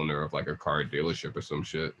co-owner of like a car dealership or some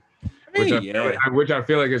shit. Which I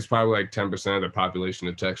feel like is probably like 10% of the population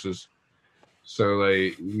of Texas. So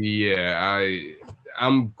like, yeah,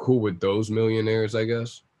 I'm cool with those millionaires, I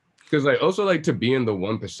guess. Because like also like to be in the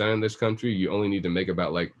 1% in this country, you only need to make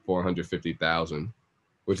about like 450,000,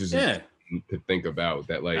 which is to think about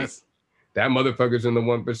that like that motherfucker's in the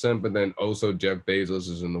 1%, but then also Jeff Bezos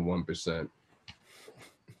is in the 1%.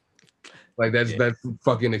 Like that's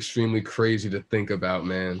fucking extremely crazy to think about,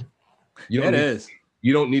 man.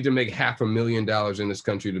 You don't need to make $500,000 in this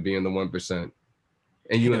country to be in the 1%.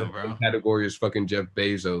 And you know, the category is fucking Jeff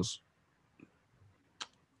Bezos.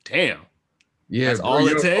 Damn. Yeah, that's all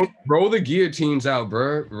it takes. Roll the guillotines out,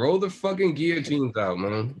 bro. Roll the fucking guillotines out,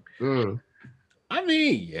 man. I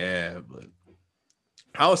mean, yeah, but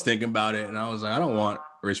I was thinking about it, and I was like, I don't want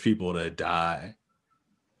rich people to die.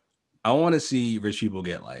 I want to see rich people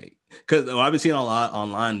get like, because I've been seeing a lot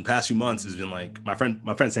online the past few months has been like, my friend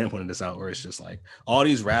Sam pointed this out, where it's just like all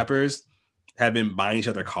these rappers have been buying each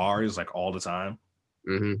other cars like all the time.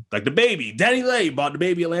 Like the baby, Danny Lay bought the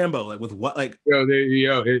baby a Lambo, like with what, like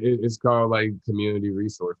it's called like community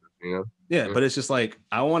resources, you know. Yeah, but it's just like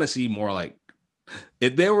I want to see more like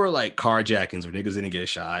if there were like carjackings where niggas didn't get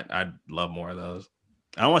shot, I'd love more of those.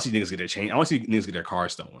 I don't want to see niggas get their chain. I want to see niggas get their car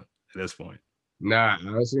stolen at this point. Nah,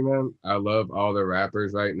 honestly, man, I love all the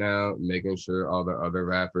rappers right now, making sure all the other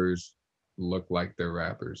rappers look like they're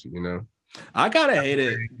rappers, you know? I kind of hate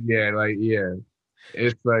it. Yeah.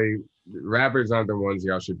 It's like rappers aren't the ones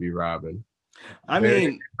y'all should be robbing. I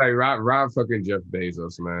mean, like rob fucking Jeff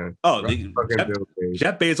Bezos, man. Oh,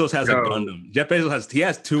 Jeff Bezos has a Gundam. Jeff Bezos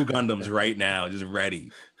has 2 Gundams right now, just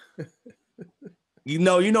ready. You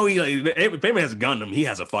know, he like if anyone has a Gundam, he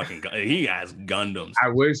has a fucking he has Gundams. I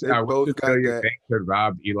wish they could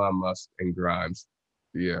rob Elon Musk and Grimes.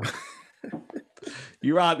 Yeah.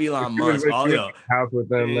 You rob Elon Musk, house with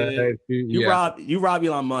them. You rob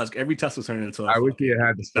Elon Musk. Every Tesla turned into. I wish he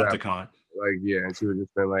had the Decepticon. Like and she would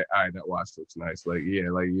just been like, "All right, that watch looks nice." Like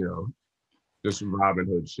like you know, just Robin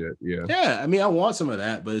Hood shit. Yeah. Yeah, I mean, I want some of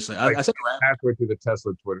that, but it's like I said, password to the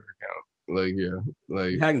Tesla Twitter account. I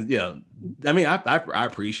mean, I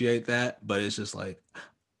appreciate that, but it's just like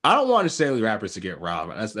I don't want necessarily rappers to get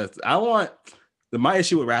robbed. My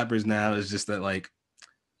issue with rappers now is just that like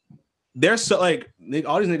they're so like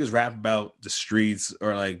all these niggas rap about the streets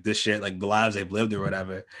or like this shit, like the lives they've lived or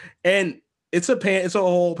whatever, and it's a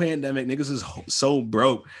whole pandemic. Niggas is so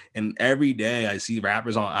broke, and every day I see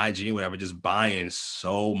rappers on IG and whatever just buying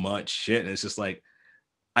so much shit, and it's just like.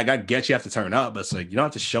 I get you have to turn up, but it's like you don't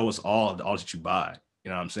have to show us all that you buy.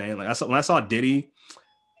 You know what I'm saying? Like when I saw Diddy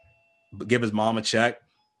give his mom a check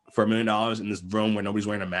for $1 million in this room where nobody's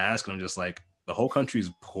wearing a mask, and I'm just like, the whole country's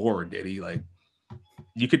poor, Diddy. Like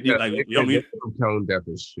you could tone deaf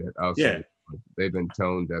as shit. They've been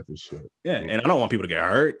tone deaf as shit. Yeah, and I don't want people to get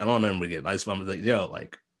hurt. I don't want them to get nice. I'm like,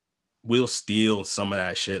 like we'll steal some of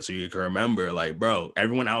that shit so you can remember, like, bro,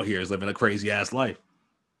 everyone out here is living a crazy ass life.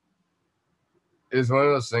 It's one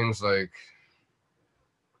of those things like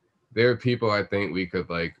there are people I think we could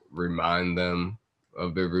like remind them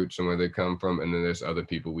of their roots and where they come from, and then there's other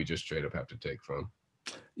people we just straight up have to take from.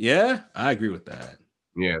 Yeah, I agree with that.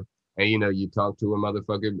 Yeah, and you know, you talk to a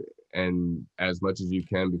motherfucker and as much as you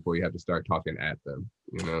can before you have to start talking at them.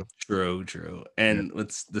 You know. True. And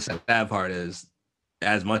what's the sad part is,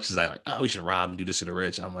 as much as I like, we should rob and do this to the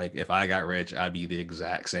rich. I'm like, if I got rich, I'd be the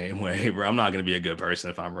exact same way, bro. I'm not gonna be a good person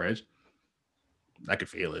if I'm rich. I could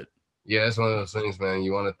feel it. Yeah, it's one of those things, man.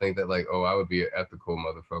 You want to think that like, I would be an ethical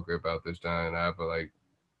motherfucker about this, John, and I, but like,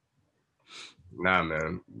 nah,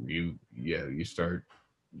 man. You start.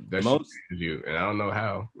 That shit is you, and I don't know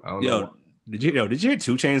how. I don't know. Did you hear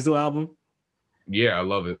 2 Chainz new album? Yeah, I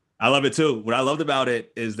love it. I love it too. What I loved about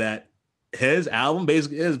it is that his album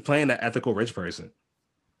basically is playing that ethical rich person.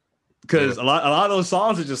 Because a lot of those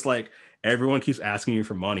songs are just like everyone keeps asking you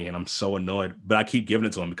for money, and I'm so annoyed, but I keep giving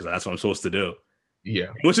it to them because that's what I'm supposed to do. Yeah,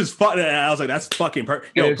 which is fun. I was like, that's fucking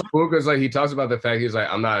perfect. It's cool because like he talks about the fact he's like,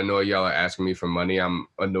 I'm not annoyed y'all are asking me for money. I'm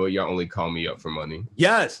annoyed y'all only call me up for money.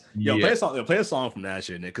 Yes, play a song from that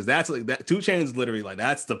shit, Nick, because that's like that. 2 Chainz literally like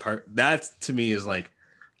that's that's to me is like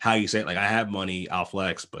how you say it. Like I have money, I'll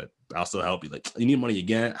flex, but I'll still help you. Like you need money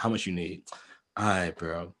again? How much you need? All right,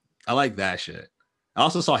 bro. I like that shit. I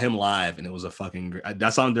also saw him live, and it was a fucking.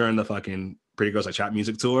 I saw him during the fucking Pretty Girls Like Trap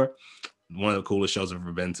Music tour. One of the coolest shows I've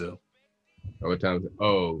ever been to. What time?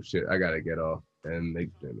 Oh shit! I gotta get off and make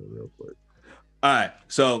dinner real quick. All right,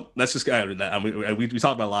 so let's just go. We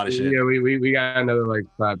talked about a lot of shit. Yeah, we got another like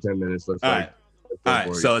 5-10 minutes. Let's all right.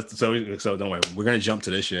 So don't worry. We're gonna jump to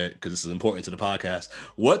this shit because this is important to the podcast.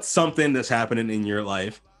 What's something that's happening in your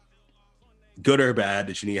life, good or bad,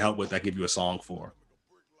 that you need help with? I give you a song for.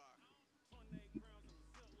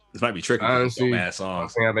 This might be tricky. Honestly, one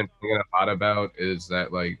thing I've been thinking a lot about is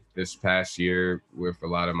that like this past year, with a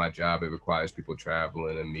lot of my job, it requires people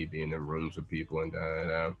traveling and me being in rooms with people and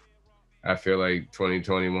I feel like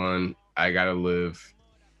 2021, I gotta live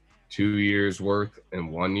 2 years worth in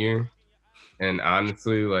 1 year. And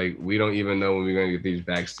honestly, like we don't even know when we're gonna get these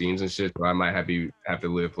vaccines and shit. So I might have to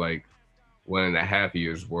live like 1.5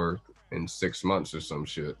 years worth in 6 months or some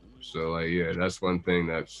shit. So like yeah, that's one thing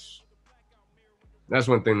that's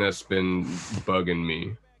been bugging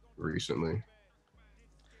me recently.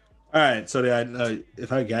 All right, so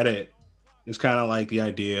if I get it, it's kind of like the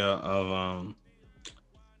idea of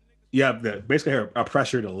basically a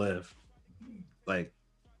pressure to live, like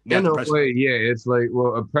in a way, yeah, it's like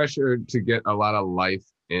a pressure to get a lot of life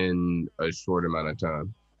in a short amount of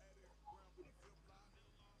time.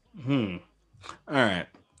 All right,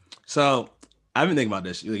 so I've been thinking about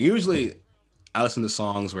this. Usually I listen to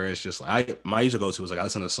songs where it's just like my usual go-to is like I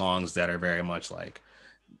listen to songs that are very much like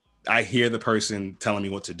I hear the person telling me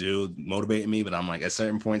what to do, motivating me, but I'm like at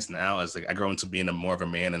certain points now, as like I grow into being more of a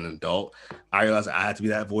man and an adult, I realize I have to be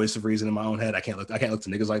that voice of reason in my own head. I can't look to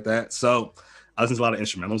niggas like that. So I listen to a lot of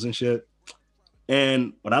instrumentals and shit.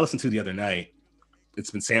 And what I listened to the other night,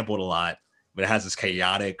 it's been sampled a lot, but it has this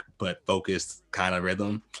chaotic but focused kind of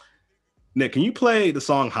rhythm. Nick, can you play the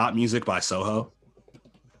song Hot Music by Soho?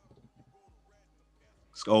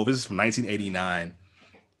 Oh, this is from 1989,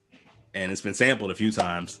 and it's been sampled a few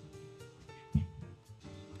times.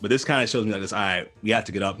 But this kind of shows me that it's all right. We have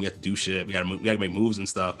to get up, we have to do shit, we got to make moves and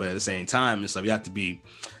stuff. But at the same time, it's like we have to be.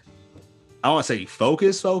 I don't want to say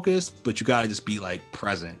focused, but you got to just be like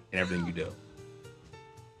present in everything you do.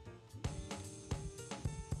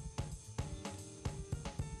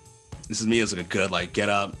 This is me as like a good like get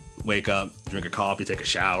up, wake up, drink a coffee, take a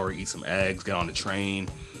shower, eat some eggs, get on the train.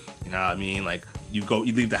 You know what I mean? Like you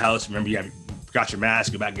leave the house. Remember, you got your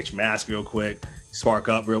mask. Go back and get your mask real quick. Spark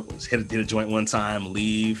up, hit a joint one time,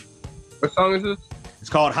 leave. What song is this? It's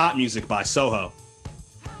called Hot Music by Soho.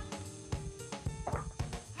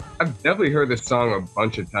 I've definitely heard this song a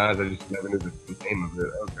bunch of times. I just never knew the name of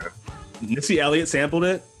it. Okay. Missy Elliott sampled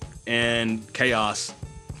it, and Chaos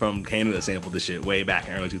from Canada sampled this shit way back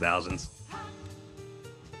in early 2000s.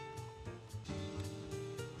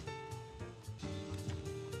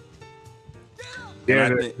 Yeah,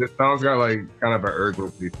 the song's got like kind of an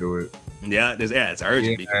urgency to it. Yeah, it's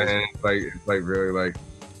urgent. Yeah, and it's like really like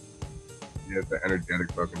it's an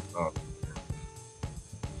energetic fucking song.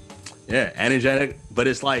 Yeah, energetic, but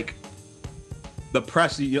it's like the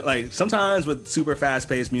press. Like sometimes with super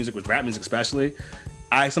fast-paced music, with rap music especially,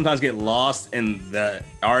 I sometimes get lost in the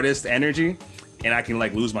artist energy, and I can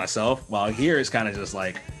like lose myself. While here, it's kind of just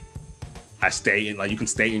like I stay in. Like you can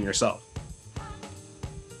stay in yourself.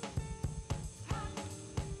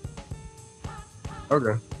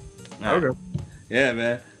 Okay. Okay. Yeah,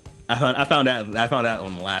 man. I found out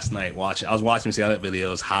on last night watching. I was watching some other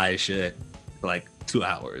videos, high as shit, for like 2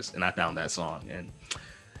 hours, and I found that song, and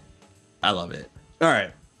I love it. All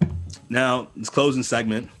right, now this closing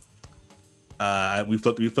segment. We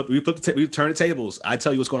turn the tables. I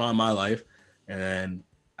tell you what's going on in my life, and then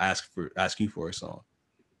ask you for a song.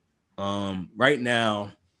 Right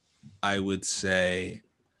now, I would say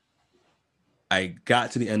I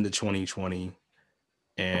got to the end of 2020.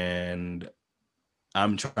 And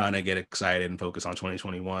I'm trying to get excited and focus on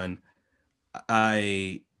 2021.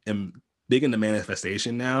 I am big into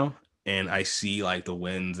manifestation now, and I see like the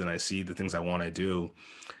wins and I see the things I want to do.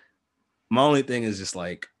 My only thing is just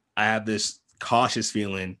like I have this cautious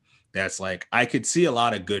feeling that's like I could see a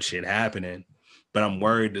lot of good shit happening, but I'm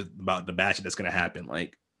worried about the bad shit that's gonna happen.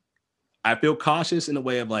 Like I feel cautious in a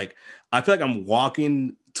way of like I feel like I'm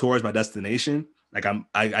walking towards my destination. Like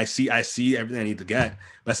I see everything I need to get,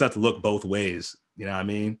 but I still have to look both ways. You know what I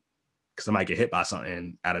mean? Because I might get hit by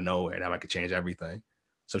something out of nowhere, and that might change everything.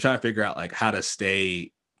 So I'm trying to figure out like how to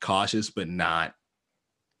stay cautious, but not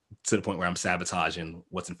to the point where I'm sabotaging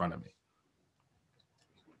what's in front of me.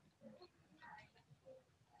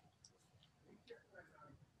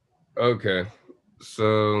 Okay,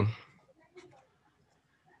 so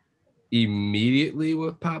immediately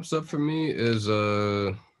what pops up for me is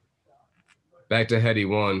back to Headie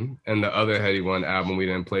One and the other Headie One album we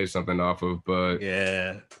didn't play something off of, but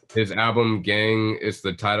yeah, his album Gang is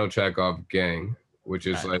the title track off Gang, which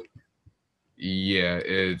is like Yeah,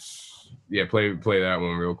 play that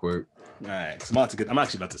one real quick. All right, so I'm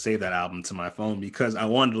actually about to save that album to my phone because I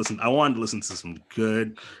wanted to listen to some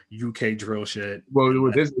good UK drill shit. Well,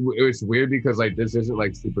 it's weird because like this isn't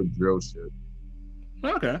like super drill shit.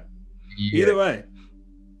 Okay. Yeah. Either way,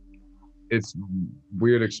 it's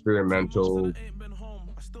weird experimental.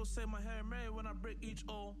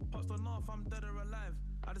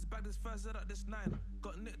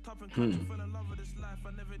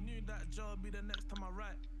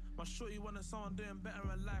 My shorty wanted someone doing better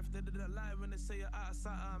in life. They did it live when they say you're out of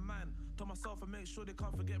sight, out of mind. Told myself I make sure they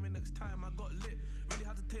can't forget me next time. I got lit. Really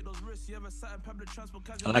had to take those risks. You ever sat in public transport?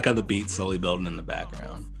 I like how the beat's slowly building in the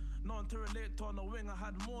background. No one to relate to on the wing. I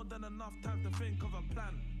had more than enough time to think of a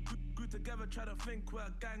plan. Grew together, try to think we're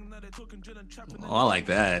a gang. Now they're talking drill and trap. Oh, I like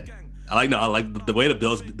that. I like the way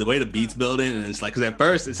the beat's building, and it's like, because at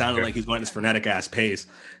first it sounded like he's going this frenetic ass pace.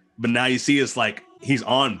 But now you see it's like he's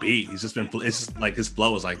on beat. It's just like his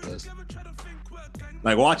flow is like this.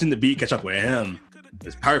 Like watching the beat catch up with him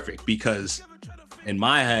is perfect because in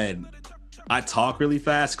my head, I talk really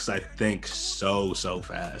fast because I think so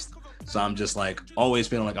fast. So I'm just like always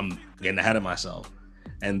feeling like I'm getting ahead of myself.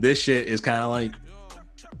 And this shit is kind of like,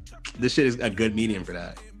 this shit is a good medium for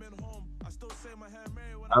that.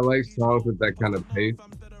 I like songs with that kind of pace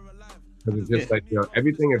because it's just like,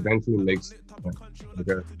 everything eventually makes sense.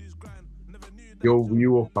 Okay.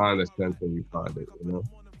 You will find a sense when you find it, All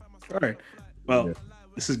right. Well,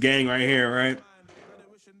 This is Gang right here, right?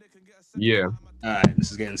 Yeah. All right.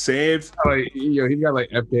 This is getting saved. Like, he got like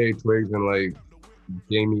FKA Twigs and like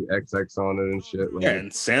Jamie XX on it and shit. Like, yeah,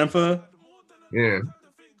 and Sampha. Yeah.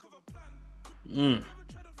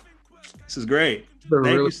 This is great. It's a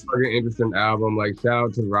really fucking interesting album. Like, shout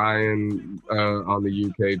out to Ryan on the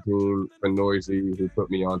UK team for Noisy who put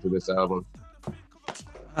me onto this album.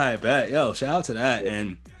 I bet. Yo, shout out to that.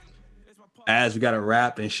 And as we got to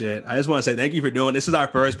wrap and shit, I just want to say thank you for doing this. Is our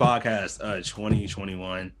first podcast,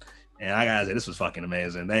 2021. And I gotta say, this was fucking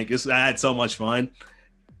amazing. Thank you. I had so much fun.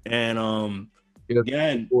 And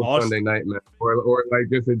again, Sunday night, man. Or like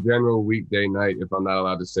just a general weekday night, if I'm not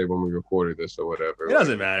allowed to say when we recorded this or whatever. It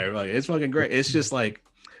doesn't matter. Like, it's fucking great. It's just like,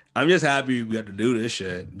 I'm just happy we got to do this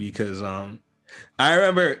shit because I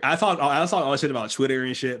remember I was talking all shit about Twitter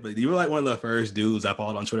and shit, but you were like one of the first dudes I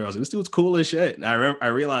followed on Twitter. I was like, this dude's cool as shit. And I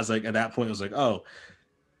realized like at that point, it was like, oh,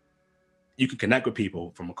 you can connect with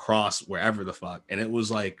people from across wherever the fuck. And it was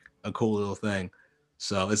like a cool little thing.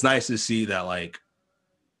 So it's nice to see that like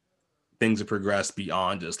things have progressed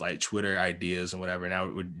beyond just like Twitter ideas and whatever. Now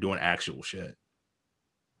we're doing actual shit.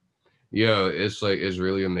 Yeah, it's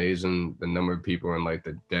really amazing the number of people in like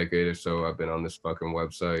the decade or so I've been on this fucking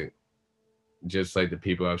website. Just like the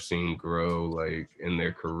people I've seen grow like in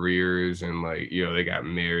their careers and like, they got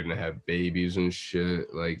married and have babies and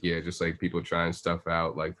shit. Like, yeah, just like people trying stuff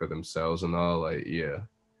out like for themselves and all. Like, yeah.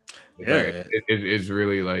 Yeah. It's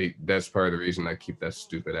really like, that's part of the reason I keep that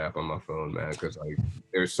stupid app on my phone, man. Cause like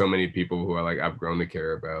there's so many people who are like, I've grown to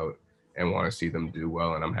care about and want to see them do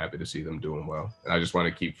well. And I'm happy to see them doing well. And I just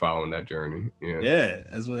want to keep following that journey. Yeah.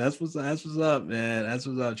 That's what's up, man. That's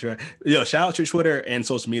what's up, Trey. Yo, shout out your Twitter and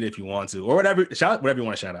social media if you want to, or whatever. Shout out whatever you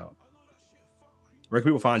want to shout out. Where can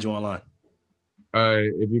people find you online?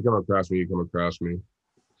 If you come across me, you come across me.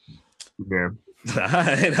 Yeah.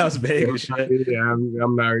 That was big as shit. Yeah,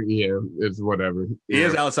 I'm not. Yeah, it's whatever. He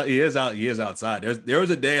is outside. He is outside. There was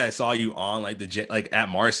a day I saw you on like at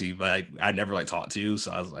Marcy, but like, I never like talked to you,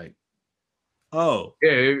 so I was like, oh yeah.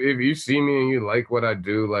 If you see me and you like what I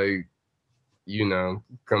do, like,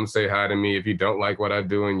 come say hi to me. If you don't like what I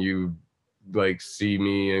do and you like see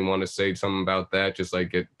me and want to say something about that, just like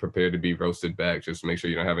get prepared to be roasted back. Just make sure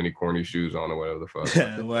you don't have any corny shoes on or whatever the fuck.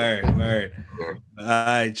 Word. Yeah. All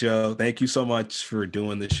right, Joe. Thank you so much for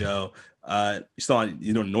doing the show. You still on,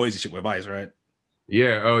 Noisy shit with Vice, right?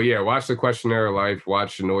 Yeah. Oh yeah. Watch the Questionnaire of Life.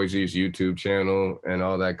 Watch Noisy's YouTube channel and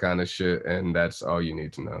all that kind of shit. And that's all you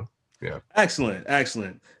need to know. Yeah. Excellent.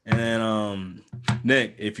 And then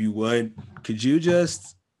Nick, if you would, could you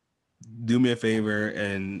just do me a favor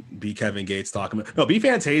and be Kevin Gates be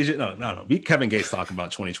Fantasia. No. Be Kevin Gates talking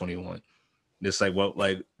about 2021. Just like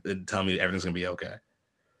tell me everything's gonna be okay.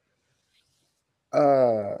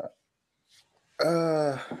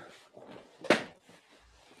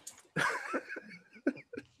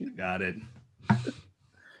 You got it.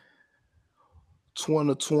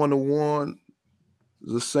 2021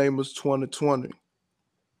 is the same as 2020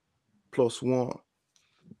 plus one.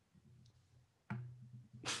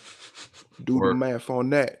 Do the math on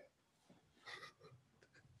that.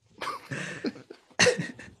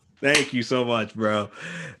 Thank you so much, bro.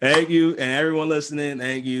 Thank you. And everyone listening,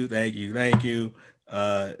 thank you.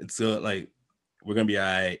 So like We're gonna be all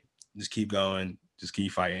right. Just keep going. Just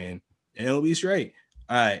keep fighting, and it'll be straight.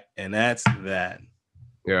 All right, and that's that.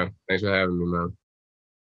 Yeah, thanks for having me,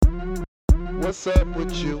 man. What's up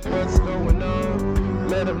with you? What's going on?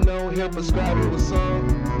 Let them know he'll prescribe you a song.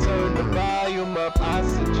 Turn the volume up, I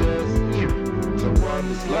suggest. To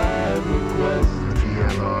Wonda's live request.